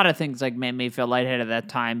a lot of things like made me feel lightheaded at that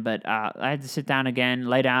time, but I had to sit down again,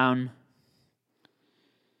 lay down.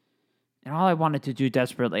 And all I wanted to do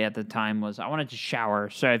desperately at the time was I wanted to shower.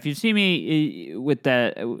 So if you see me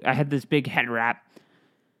I had this big head wrap.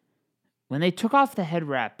 When they took off the head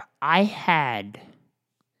wrap, I had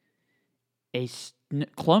a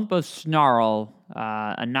clump of snarl,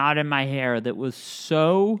 a knot in my hair that was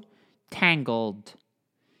so tangled,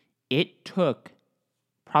 it took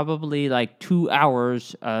probably like 2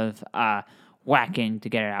 hours of whacking to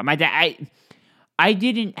get it out. My dad, I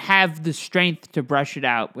didn't have the strength to brush it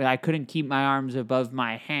out. I couldn't keep my arms above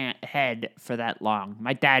my head for that long.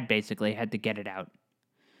 My dad basically had to get it out.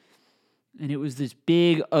 And it was this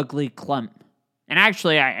big, ugly clump. And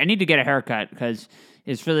actually, I need to get a haircut because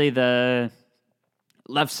it's really the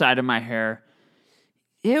left side of my hair.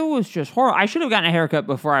 It was just horrible. I should have gotten a haircut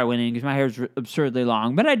before I went in because my hair's absurdly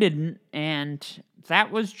long, but I didn't. And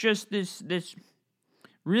that was just this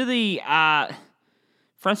really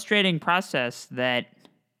frustrating process that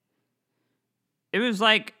it was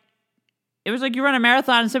like you run a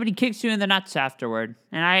marathon and somebody kicks you in the nuts afterward.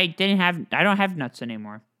 And I don't have nuts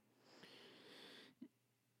anymore.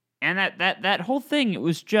 And that whole thing, it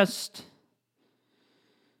was just.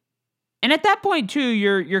 And at that point too,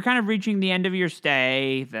 you're kind of reaching the end of your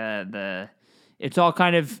stay. It's all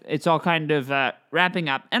kind of wrapping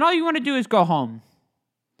up, and all you want to do is go home.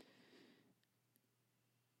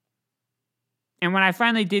 And when I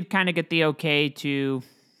finally did kind of get the okay to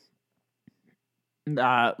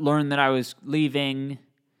learn that I was leaving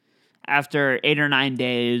after 8 or 9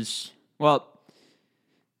 days, well.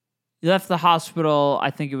 Left the hospital, I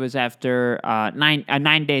think it was after a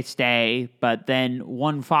 9-day stay, but then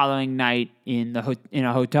one following night in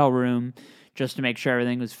a hotel room just to make sure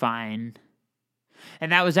everything was fine.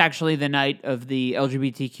 And that was actually the night of the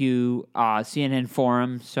LGBTQ CNN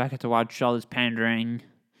forum, so I got to watch all this pandering,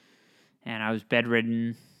 and I was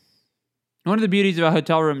bedridden. One of the beauties of a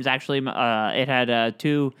hotel room is actually it had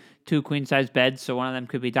two queen-size beds, so one of them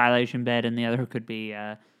could be dilation bed and the other could be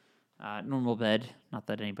normal bed. Not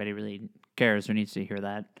that anybody really cares or needs to hear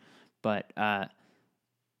that. But,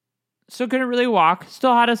 still couldn't really walk.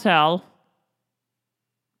 Still hot as hell.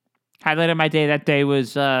 Highlight of my day that day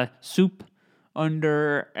was soup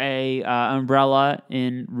under a umbrella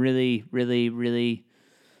in really, really, really,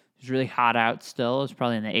 it was really hot out still. It was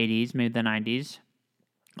probably in the 80s, maybe the 90s.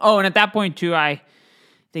 Oh, and at that point, too,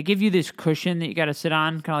 they give you this cushion that you got to sit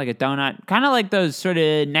on, kind of like a donut, kind of like those sort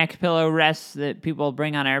of neck pillow rests that people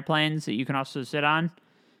bring on airplanes that you can also sit on.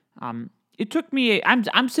 It took me,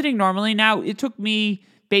 I'm sitting normally now. It took me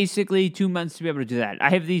basically 2 months to be able to do that. I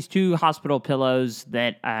have these 2 hospital pillows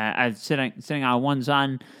that I'm sitting on. One's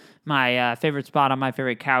on my favorite spot on my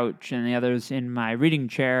favorite couch, and the other's in my reading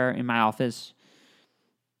chair in my office.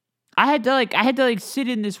 I had to sit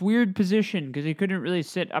in this weird position because I couldn't really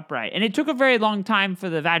sit upright. And it took a very long time for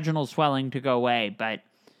the vaginal swelling to go away, but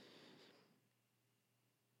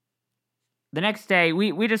the next day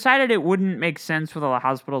we decided it wouldn't make sense with all the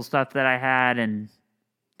hospital stuff that I had and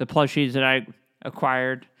the plushies that I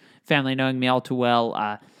acquired, family knowing me all too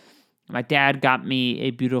well. My dad got me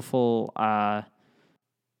a beautiful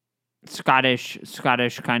Scottish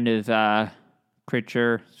kind of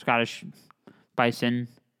creature, Scottish bison.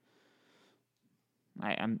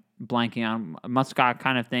 I'm blanking on a Muscat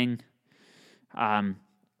kind of thing.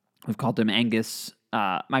 We've called him Angus.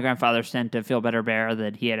 My grandfather sent a Feel Better Bear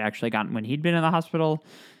that he had actually gotten when he'd been in the hospital.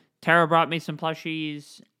 Tara brought me some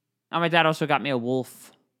plushies. My dad also got me a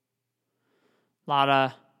wolf.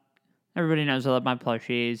 Lotta. Everybody knows I love my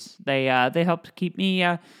plushies. They helped keep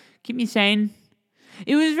me sane.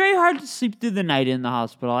 It was very hard to sleep through the night in the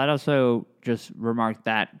hospital. I'd also just remarked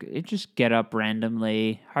that it just get up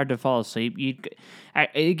randomly, hard to fall asleep.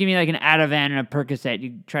 It'd give me like an Ativan and a Percocet.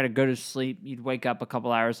 You'd try to go to sleep. You'd wake up a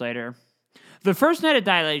couple hours later. The first night of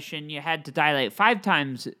dilation, you had to dilate 5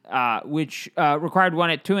 times, which required one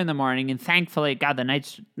at 2 a.m. And thankfully, God, the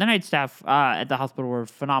night staff at the hospital were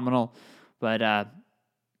phenomenal. But I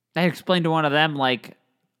explained to one of them, like,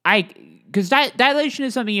 because dilation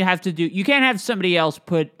is something you have to do. You can't have somebody else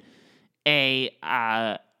put a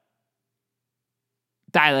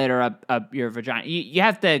dilator up your vagina. You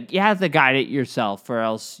have to guide it yourself, or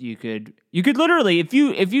else you could literally, if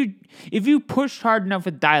you pushed hard enough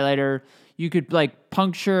with dilator, you could like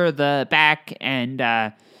puncture the back,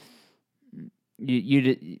 and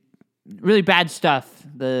you really bad stuff.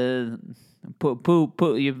 The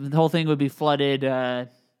whole thing would be flooded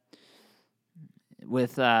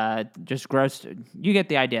with just gross. You get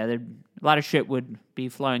the idea. A lot of shit would be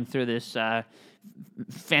flowing through this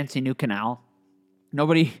fancy new canal.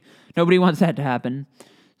 Nobody wants that to happen.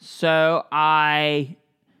 So I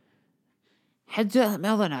head to the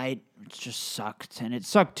middle of the night. It just sucked. And it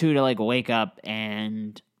sucked, too, to, like, wake up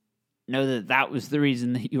and know that was the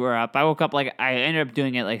reason that you were up. I woke up, like, I ended up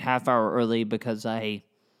doing it, like, half hour early because I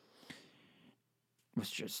was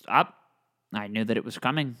just up. I knew that it was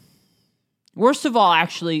coming. Worst of all,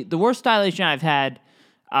 actually, the worst dilation I've had,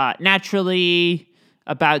 naturally,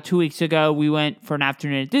 about 2 weeks ago, we went for an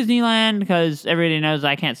afternoon at Disneyland because everybody knows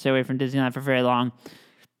I can't stay away from Disneyland for very long.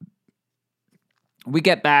 We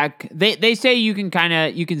get back. They say you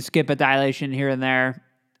can skip a dilation here and there,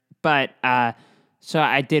 but so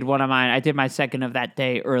I did one of mine. I did my second of that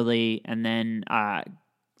day early, and then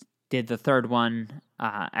did the third one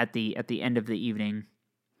at the end of the evening,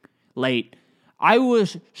 late. I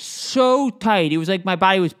was so tight. It was like my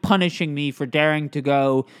body was punishing me for daring to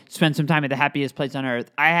go spend some time at the happiest place on earth.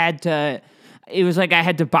 It was like I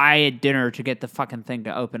had to buy a dinner to get the fucking thing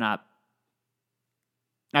to open up.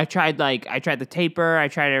 I tried the taper, I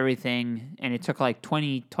tried everything, and it took like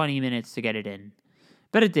 20 minutes to get it in.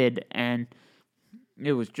 But it did, and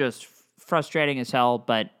it was just frustrating as hell,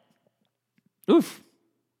 but oof.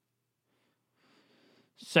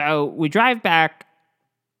 So we drive back,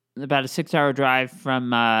 about a 6-hour drive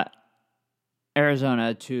from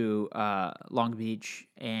Arizona to Long Beach,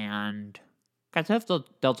 and got to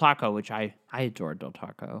Del Taco, which I adore Del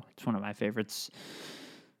Taco. It's one of my favorites.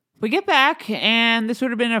 We get back, and this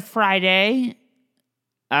would have been a Friday.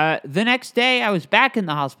 The next day, I was back in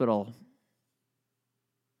the hospital.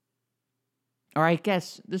 Or I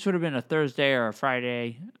guess this would have been a Thursday or a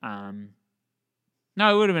Friday. No,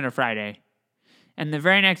 it would have been a Friday. And the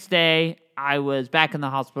very next day, I was back in the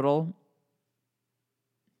hospital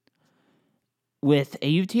with a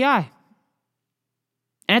UTI. And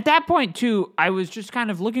at that point, too, I was just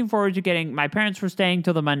kind of looking forward to getting... My parents were staying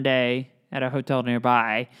till the Monday at a hotel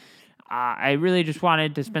nearby. I really just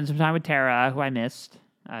wanted to spend some time with Tara, who I missed.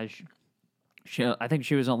 I think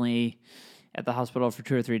she was only at the hospital for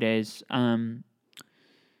 2 or 3 days. And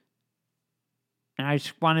I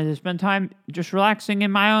just wanted to spend time just relaxing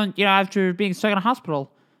in my own, after being stuck in a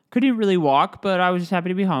hospital. Couldn't really walk, but I was just happy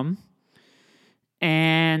to be home.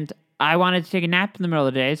 And I wanted to take a nap in the middle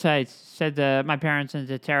of the day, so I said to my parents and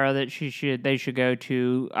to Tara that they should go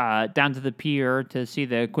to down to the pier to see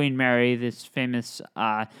the Queen Mary, this famous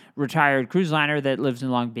retired cruise liner that lives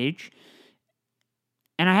in Long Beach.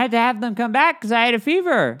 And I had to have them come back because I had a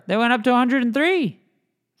fever. They went up to 103.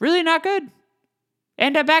 Really not good.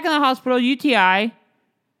 End up back in the hospital, UTI.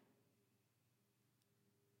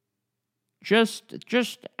 Just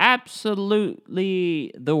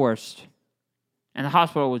absolutely the worst. And the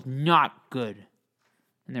hospital was not good.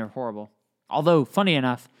 And they were horrible. Although, funny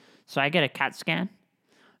enough, so I get a CAT scan.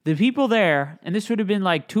 The people there, and this would have been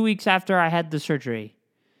like 2 weeks after I had the surgery,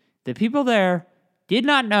 the people there did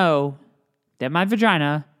not know that my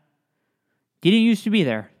vagina didn't used to be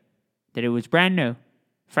there. That it was brand new.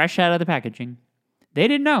 Fresh out of the packaging. They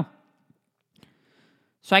didn't know.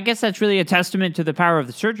 So I guess that's really a testament to the power of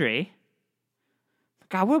the surgery.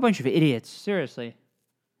 God, what a bunch of idiots. Seriously.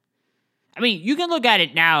 I mean, you can look at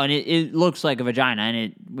it now, and it looks like a vagina.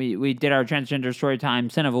 And we did our Transgender Storytime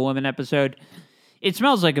Son of a Woman episode. It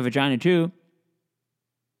smells like a vagina, too.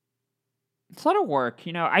 It's a lot of work.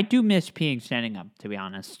 I do miss peeing standing up, to be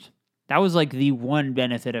honest. That was like the one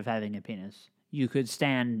benefit of having a penis. You could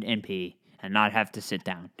stand and pee and not have to sit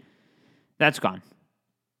down. That's gone.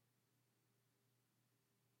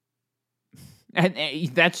 And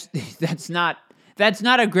that's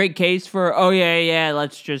not a great case for, oh yeah,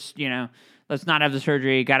 let's just, let's not have the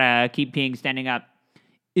surgery, gotta keep peeing standing up.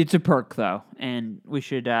 It's a perk, though, and we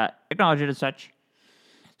should acknowledge it as such.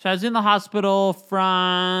 So I was in the hospital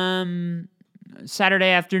from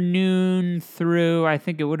Saturday afternoon through, I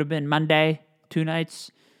think it would have been Monday, 2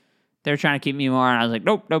 nights. They were trying to keep me more, and I was like,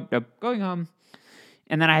 nope, going home.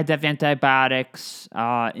 And then I had to have antibiotics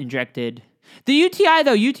injected. The UTI,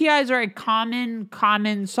 though, UTIs are a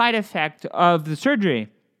common side effect of the surgery.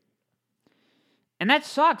 And that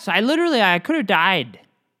sucks. I could have died.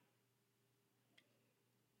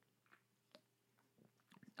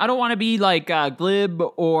 I don't want to be like glib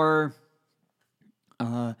or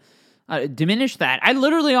diminish that. I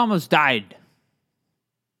literally almost died.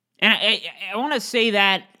 And I want to say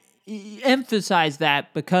that, emphasize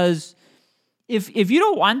that, because if you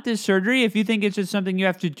don't want this surgery, if you think it's just something you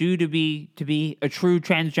have to do to be a true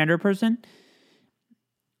transgender person,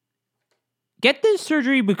 get this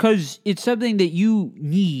surgery because it's something that you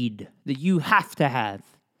need, that you have to have.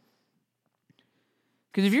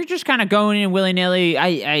 Because if you're just kind of going in willy-nilly,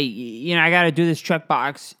 I got to do this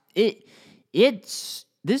checkbox.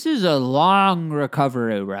 This is a long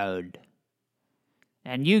recovery road.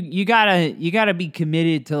 And you gotta be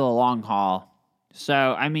committed to the long haul. So,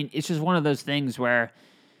 I mean, it's just one of those things where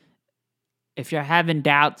if you're having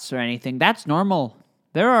doubts or anything, that's normal.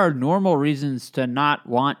 There are normal reasons to not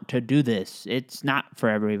want to do this. It's not for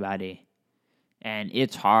everybody. And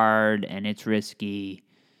it's hard and it's risky.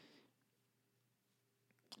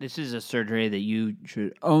 This is a surgery that you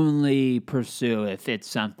should only pursue if it's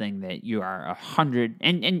something that you are 100...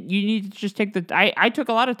 And you need to just take the... I took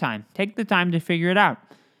a lot of time. Take the time to figure it out.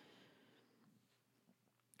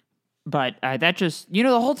 But that just... the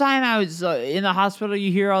whole time I was in the hospital,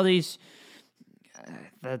 you hear all these...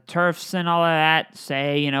 the TERFs and all of that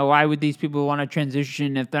say, why would these people want to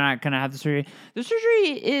transition if they're not going to have the surgery? The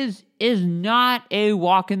surgery is not a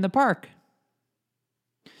walk in the park.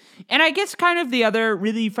 And I guess kind of the other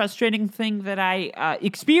really frustrating thing that I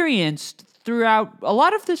experienced throughout a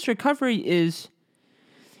lot of this recovery is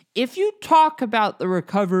if you talk about the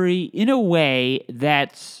recovery in a way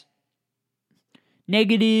that's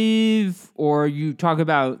negative or you talk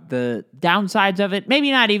about the downsides of it,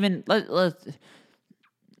 maybe not even,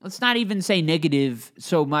 let's not even say negative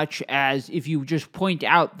so much as if you just point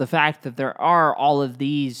out the fact that there are all of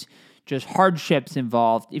these just hardships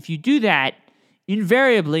involved. If you do that,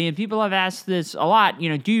 invariably, and people have asked this a lot,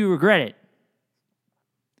 do you regret it?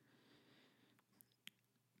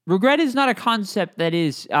 Regret is not a concept that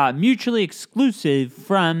is mutually exclusive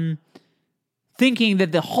from thinking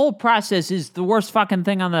that the whole process is the worst fucking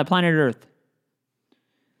thing on the planet Earth.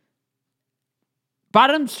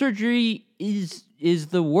 Bottom surgery is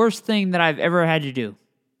the worst thing that I've ever had to do.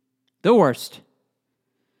 The worst.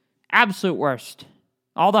 Absolute worst.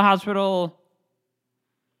 All the hospital...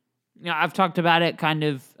 I've talked about it kind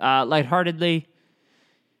of lightheartedly.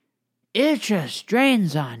 It just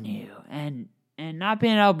drains on you. And not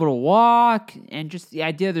being able to walk, and just the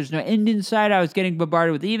idea there's no end in sight. I was getting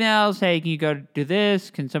bombarded with emails. Hey, can you go do this?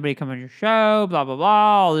 Can somebody come on your show? Blah, blah, blah.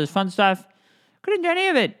 All this fun stuff. Couldn't do any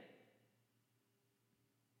of it.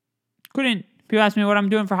 Couldn't. People ask me what I'm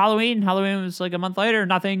doing for Halloween. Halloween was like a month later.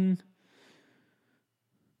 Nothing.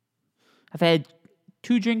 I've had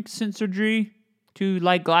 2 drinks since surgery. 2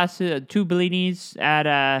 light glasses, 2 bellinis at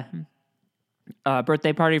a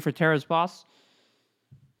birthday party for Tara's boss.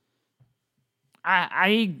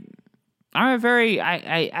 I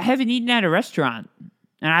haven't eaten at a restaurant,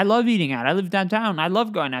 and I love eating out. I live downtown. I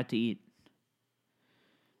love going out to eat.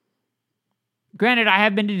 Granted, I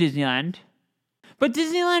have been to Disneyland, but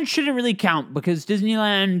Disneyland shouldn't really count because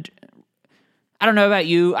Disneyland, I don't know about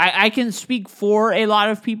you. I can speak for a lot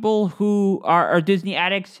of people who are Disney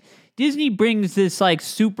addicts. Disney brings this like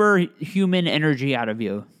superhuman energy out of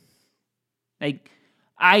you. Like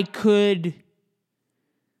I could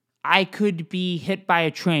be hit by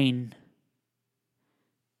a train,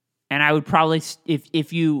 and I would probably,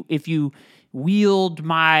 if you wheeled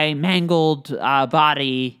my mangled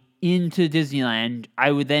body into Disneyland,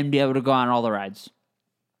 I would then be able to go on all the rides.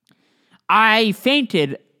 I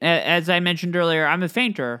fainted, as I mentioned earlier. I'm a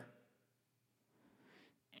fainter,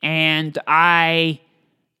 and I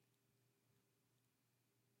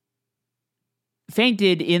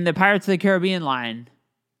fainted in the Pirates of the Caribbean line,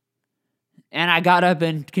 and I got up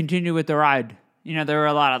and continued with the ride. There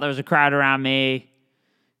was a crowd around me.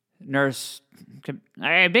 Nurse,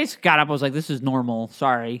 I basically got up. I was like, "This is normal.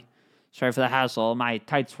 Sorry for the hassle. My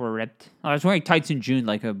tights were ripped. I was wearing tights in June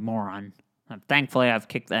like a moron. Thankfully, I've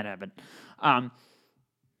kicked that habit.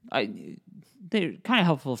 They're kind of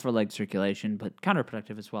helpful for leg circulation, but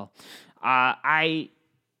counterproductive as well.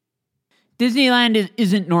 Disneyland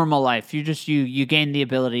isn't normal life. You gain the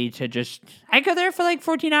ability to just... I go there for like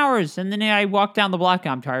 14 hours, and then I walk down the block,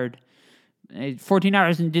 I'm tired. 14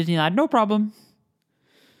 hours in Disneyland, no problem.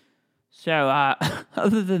 So,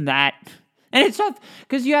 other than that... And it's tough,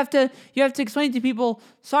 because you have to explain to people,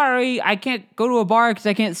 sorry, I can't go to a bar because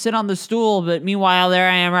I can't sit on the stool, but meanwhile, there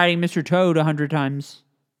I am riding Mr. Toad 100 times.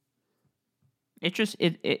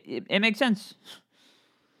 It makes sense.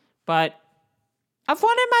 But... I've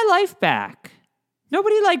wanted my life back.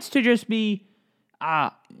 Nobody likes to just be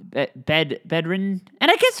bedridden.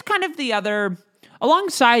 And I guess kind of the other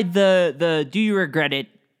alongside the do you regret it?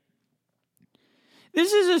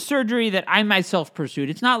 This is a surgery that I myself pursued.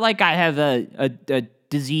 It's not like I have a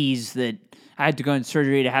disease that I had to go in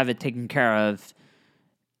surgery to have it taken care of.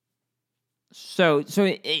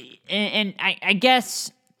 And I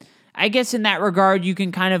guess in that regard, you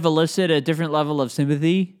can kind of elicit a different level of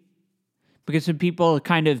sympathy, because some people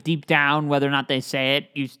kind of deep down, whether or not they say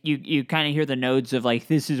it, you kind of hear the nodes of like,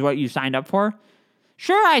 this is what you signed up for.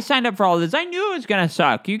 Sure, I signed up for all this. I knew it was going to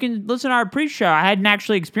suck. You can listen to our pre-show. I hadn't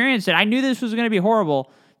actually experienced it. I knew this was going to be horrible.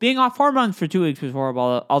 Being off hormones for 2 weeks was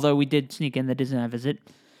horrible, although we did sneak in the Disneyland visit.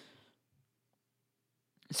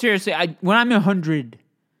 Seriously, when I'm 100,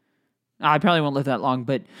 I probably won't live that long,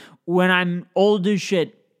 but when I'm old as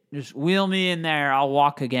shit, just wheel me in there. I'll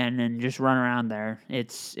walk again and just run around there.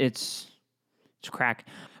 It's crack.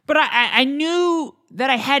 But I knew that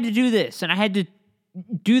I had to do this, and I had to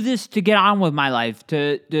do this to get on with my life,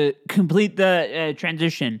 to complete the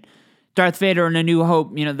transition. Darth Vader in A New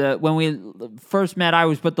Hope, when we first met, I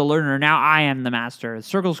was but the learner. Now I am the master. The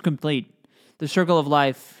circle's complete. The circle of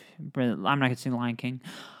life. I'm not going to sing The Lion King.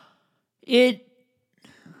 I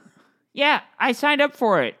signed up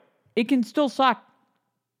for it. It can still suck.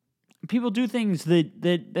 People do things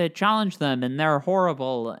that challenge them, and they're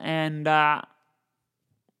horrible. And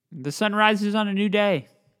the sun rises on a new day.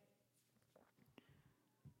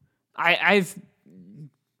 I've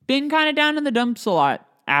been kind of down in the dumps a lot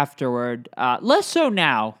afterward. Less so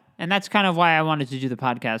now. And that's kind of why I wanted to do the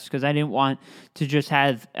podcast, because I didn't want to just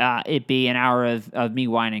have it be an hour of me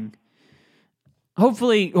whining.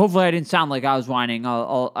 Hopefully I didn't sound like I was whining.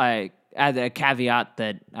 I add a caveat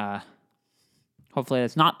that hopefully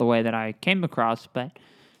that's not the way that I came across, but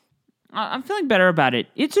I'm feeling better about it.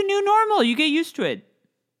 It's a new normal. You get used to it.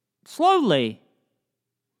 Slowly.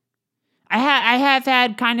 I have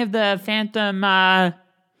had kind of the phantom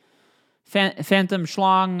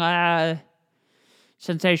schlong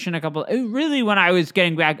sensation a couple. Really, when I was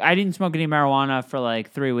getting back, I didn't smoke any marijuana for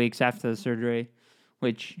like 3 weeks after the surgery,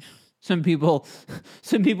 which some people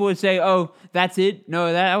would say, "Oh, that's it."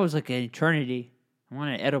 No, that was like an eternity. I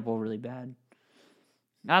wanted edible really bad.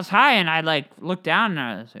 I was high, and I like looked down, and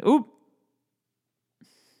I was like, "Oop."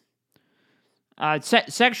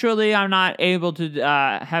 Sexually, I'm not able to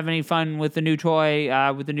have any fun with the new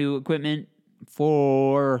toy, with the new equipment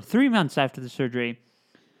for 3 months after the surgery.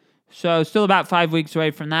 So still about 5 weeks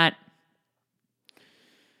away from that,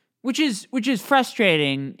 which is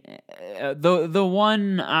frustrating. The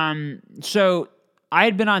one, so I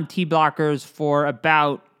had been on T blockers for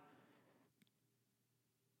about,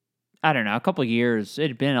 I don't know, a couple of years.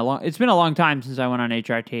 It's been a long time since I went on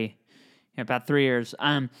HRT. About 3 years.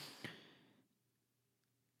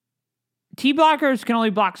 T blockers can only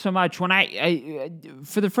block so much. When I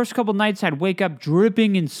for the first couple nights, I'd wake up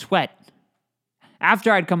dripping in sweat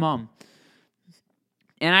after I'd come home,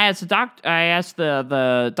 and I asked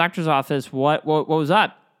the doctor's office what was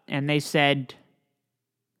up, and they said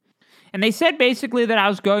basically that I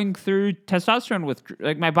was going through testosterone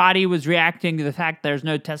like my body was reacting to the fact there's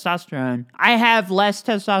no testosterone. I have less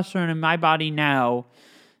testosterone in my body now.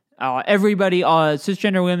 Everybody,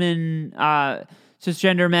 cisgender women,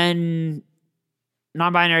 cisgender men,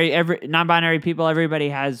 non-binary people, everybody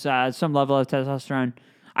has some level of testosterone.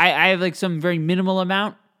 I have like some very minimal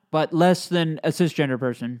amount, but less than a cisgender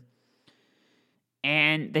person.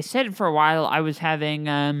 And they said for a while I was having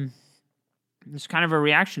this kind of a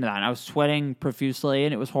reaction to that. I was sweating profusely,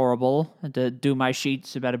 and it was horrible. I had to do my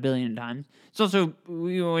sheets about 1 billion times. It's also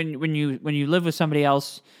when you live with somebody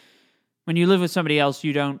else,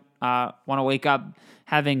 you don't want to wake up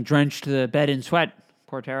having drenched the bed in sweat.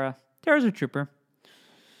 Poor Tara. Tara's a trooper.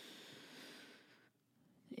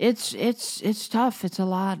 It's tough. It's a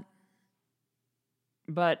lot.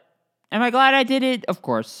 But am I glad I did it? Of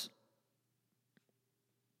course.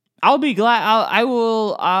 I'll be glad. I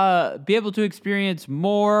will be able to experience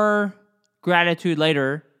more gratitude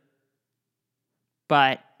later.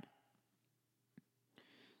 But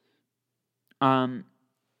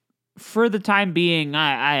for the time being,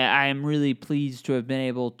 I am really pleased to have been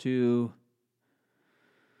able to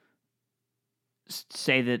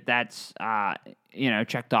say that that's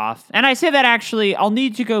checked off. And I say that actually, I'll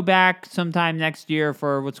need to go back sometime next year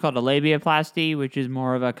for what's called a labiaplasty, which is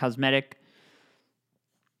more of a cosmetic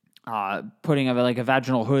putting of like a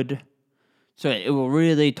vaginal hood. So it will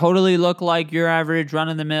really totally look like your average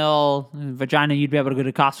run-of-the-mill vagina you'd be able to go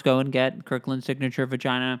to Costco and get. Kirkland Signature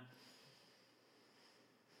vagina.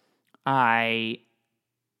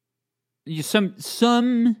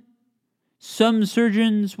 Some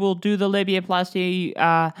surgeons will do the labiaplasty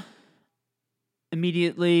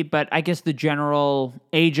immediately, but I guess a general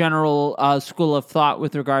school of thought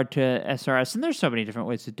with regard to SRS, and there's so many different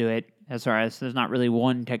ways to do it. SRS, there's not really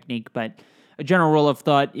one technique, but a general rule of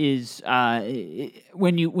thought is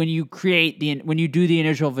when you do the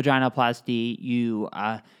initial vaginoplasty, you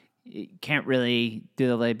can't really do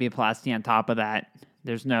the labiaplasty on top of that.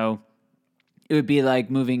 It would be like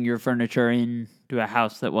moving your furniture into a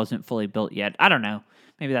house that wasn't fully built yet. I don't know.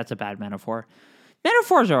 Maybe that's a bad metaphor.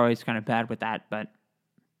 Metaphors are always kind of bad with that, but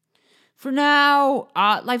for now,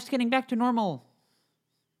 life's getting back to normal.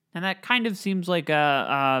 And that kind of seems like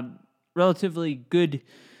a relatively good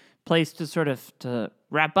place to sort of to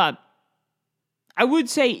wrap up. I would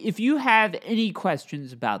say if you have any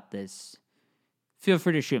questions about this, feel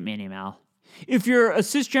free to shoot me an email. If you're a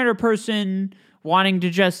cisgender person wanting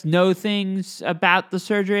to just know things about the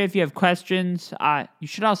surgery, if you have questions, you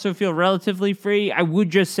should also feel relatively free. I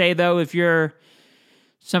would just say, though, if you're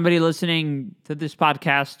somebody listening to this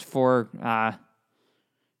podcast for,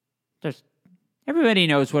 just everybody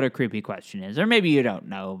knows what a creepy question is, or maybe you don't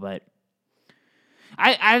know, but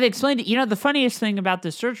I've explained it. The funniest thing about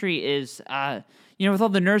this surgery is, with all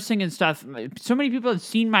the nursing and stuff, so many people have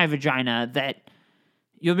seen my vagina that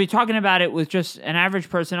you'll be talking about it with just an average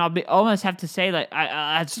person. I'll almost have to say, like,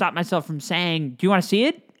 I'd stop myself from saying, "Do you want to see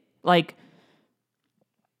it?" Like,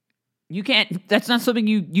 you can't. That's not something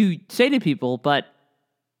you say to people. But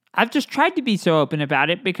I've just tried to be so open about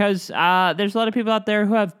it because there's a lot of people out there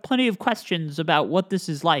who have plenty of questions about what this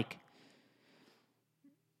is like.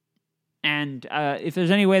 And if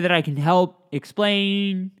there's any way that I can help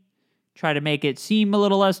explain, try to make it seem a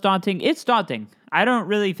little less daunting, it's daunting. I don't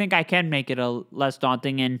really think I can make it less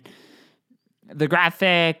daunting. And the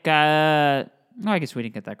graphic, I guess we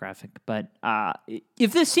didn't get that graphic. But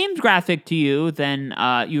if this seems graphic to you, then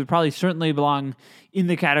you would probably certainly belong in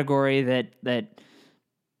the category that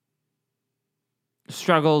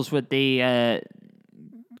struggles with the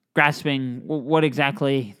grasping what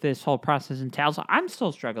exactly this whole process entails. I'm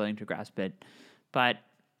still struggling to grasp it, but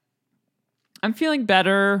I'm feeling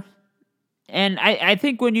better. And I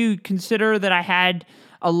think when you consider that I had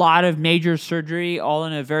a lot of major surgery all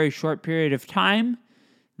in a very short period of time,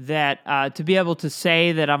 that to be able to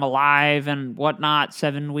say that I'm alive and whatnot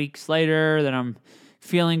 7 weeks later, that I'm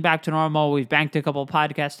feeling back to normal, we've banked a couple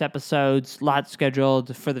podcast episodes, lots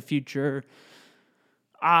scheduled for the future.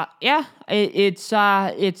 It's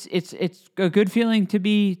a good feeling to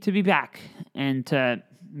be back and to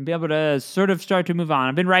be able to sort of start to move on.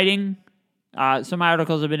 I've been writing. Some of my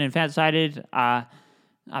articles have been infanticide. I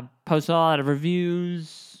posted a lot of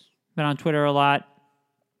reviews. Been on Twitter a lot.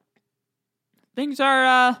 Things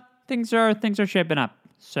are shaping up.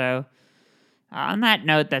 So on that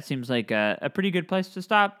note, that seems like a pretty good place to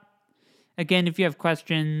stop. Again, if you have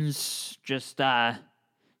questions, just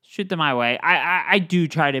shoot them my way. I do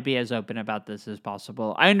try to be as open about this as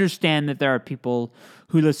possible. I understand that there are people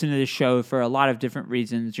who listen to this show for a lot of different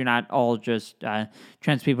reasons. You're not all just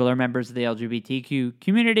trans people or members of the LGBTQ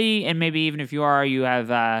community, and maybe even if you are, you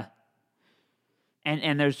have and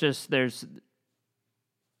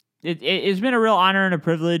it's been a real honor and a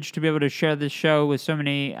privilege to be able to share this show with so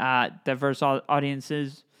many diverse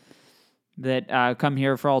audiences that come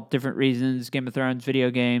here for all different reasons: Game of Thrones,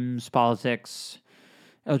 video games, politics,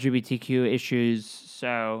 LGBTQ issues.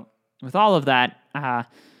 So with all of that,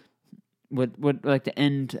 would like to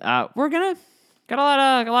end. We're got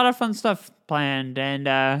a lot of fun stuff planned,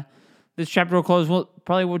 and this chapter will close. We'll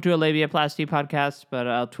do a labiaplasty podcast, but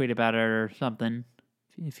I'll tweet about it or something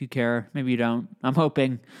if you care. Maybe you don't. I'm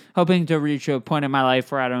hoping to reach a point in my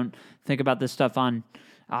life where I don't think about this stuff on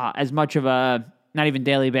as much of a not even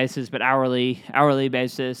daily basis, but hourly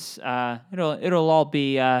basis. It'll all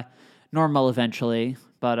be normal eventually.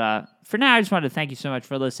 But for now, I just wanted to thank you so much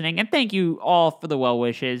for listening, and thank you all for the well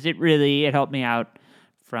wishes. It helped me out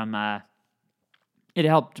it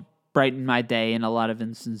helped brighten my day in a lot of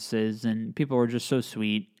instances, and people were just so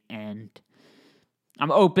sweet. And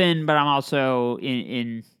I'm open, but I'm also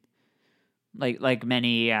in like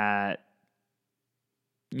many, the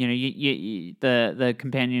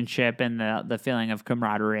companionship and the feeling of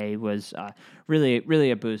camaraderie was really,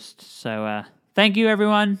 really a boost. So thank you,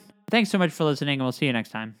 everyone. Thanks so much for listening, and we'll see you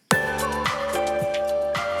next time.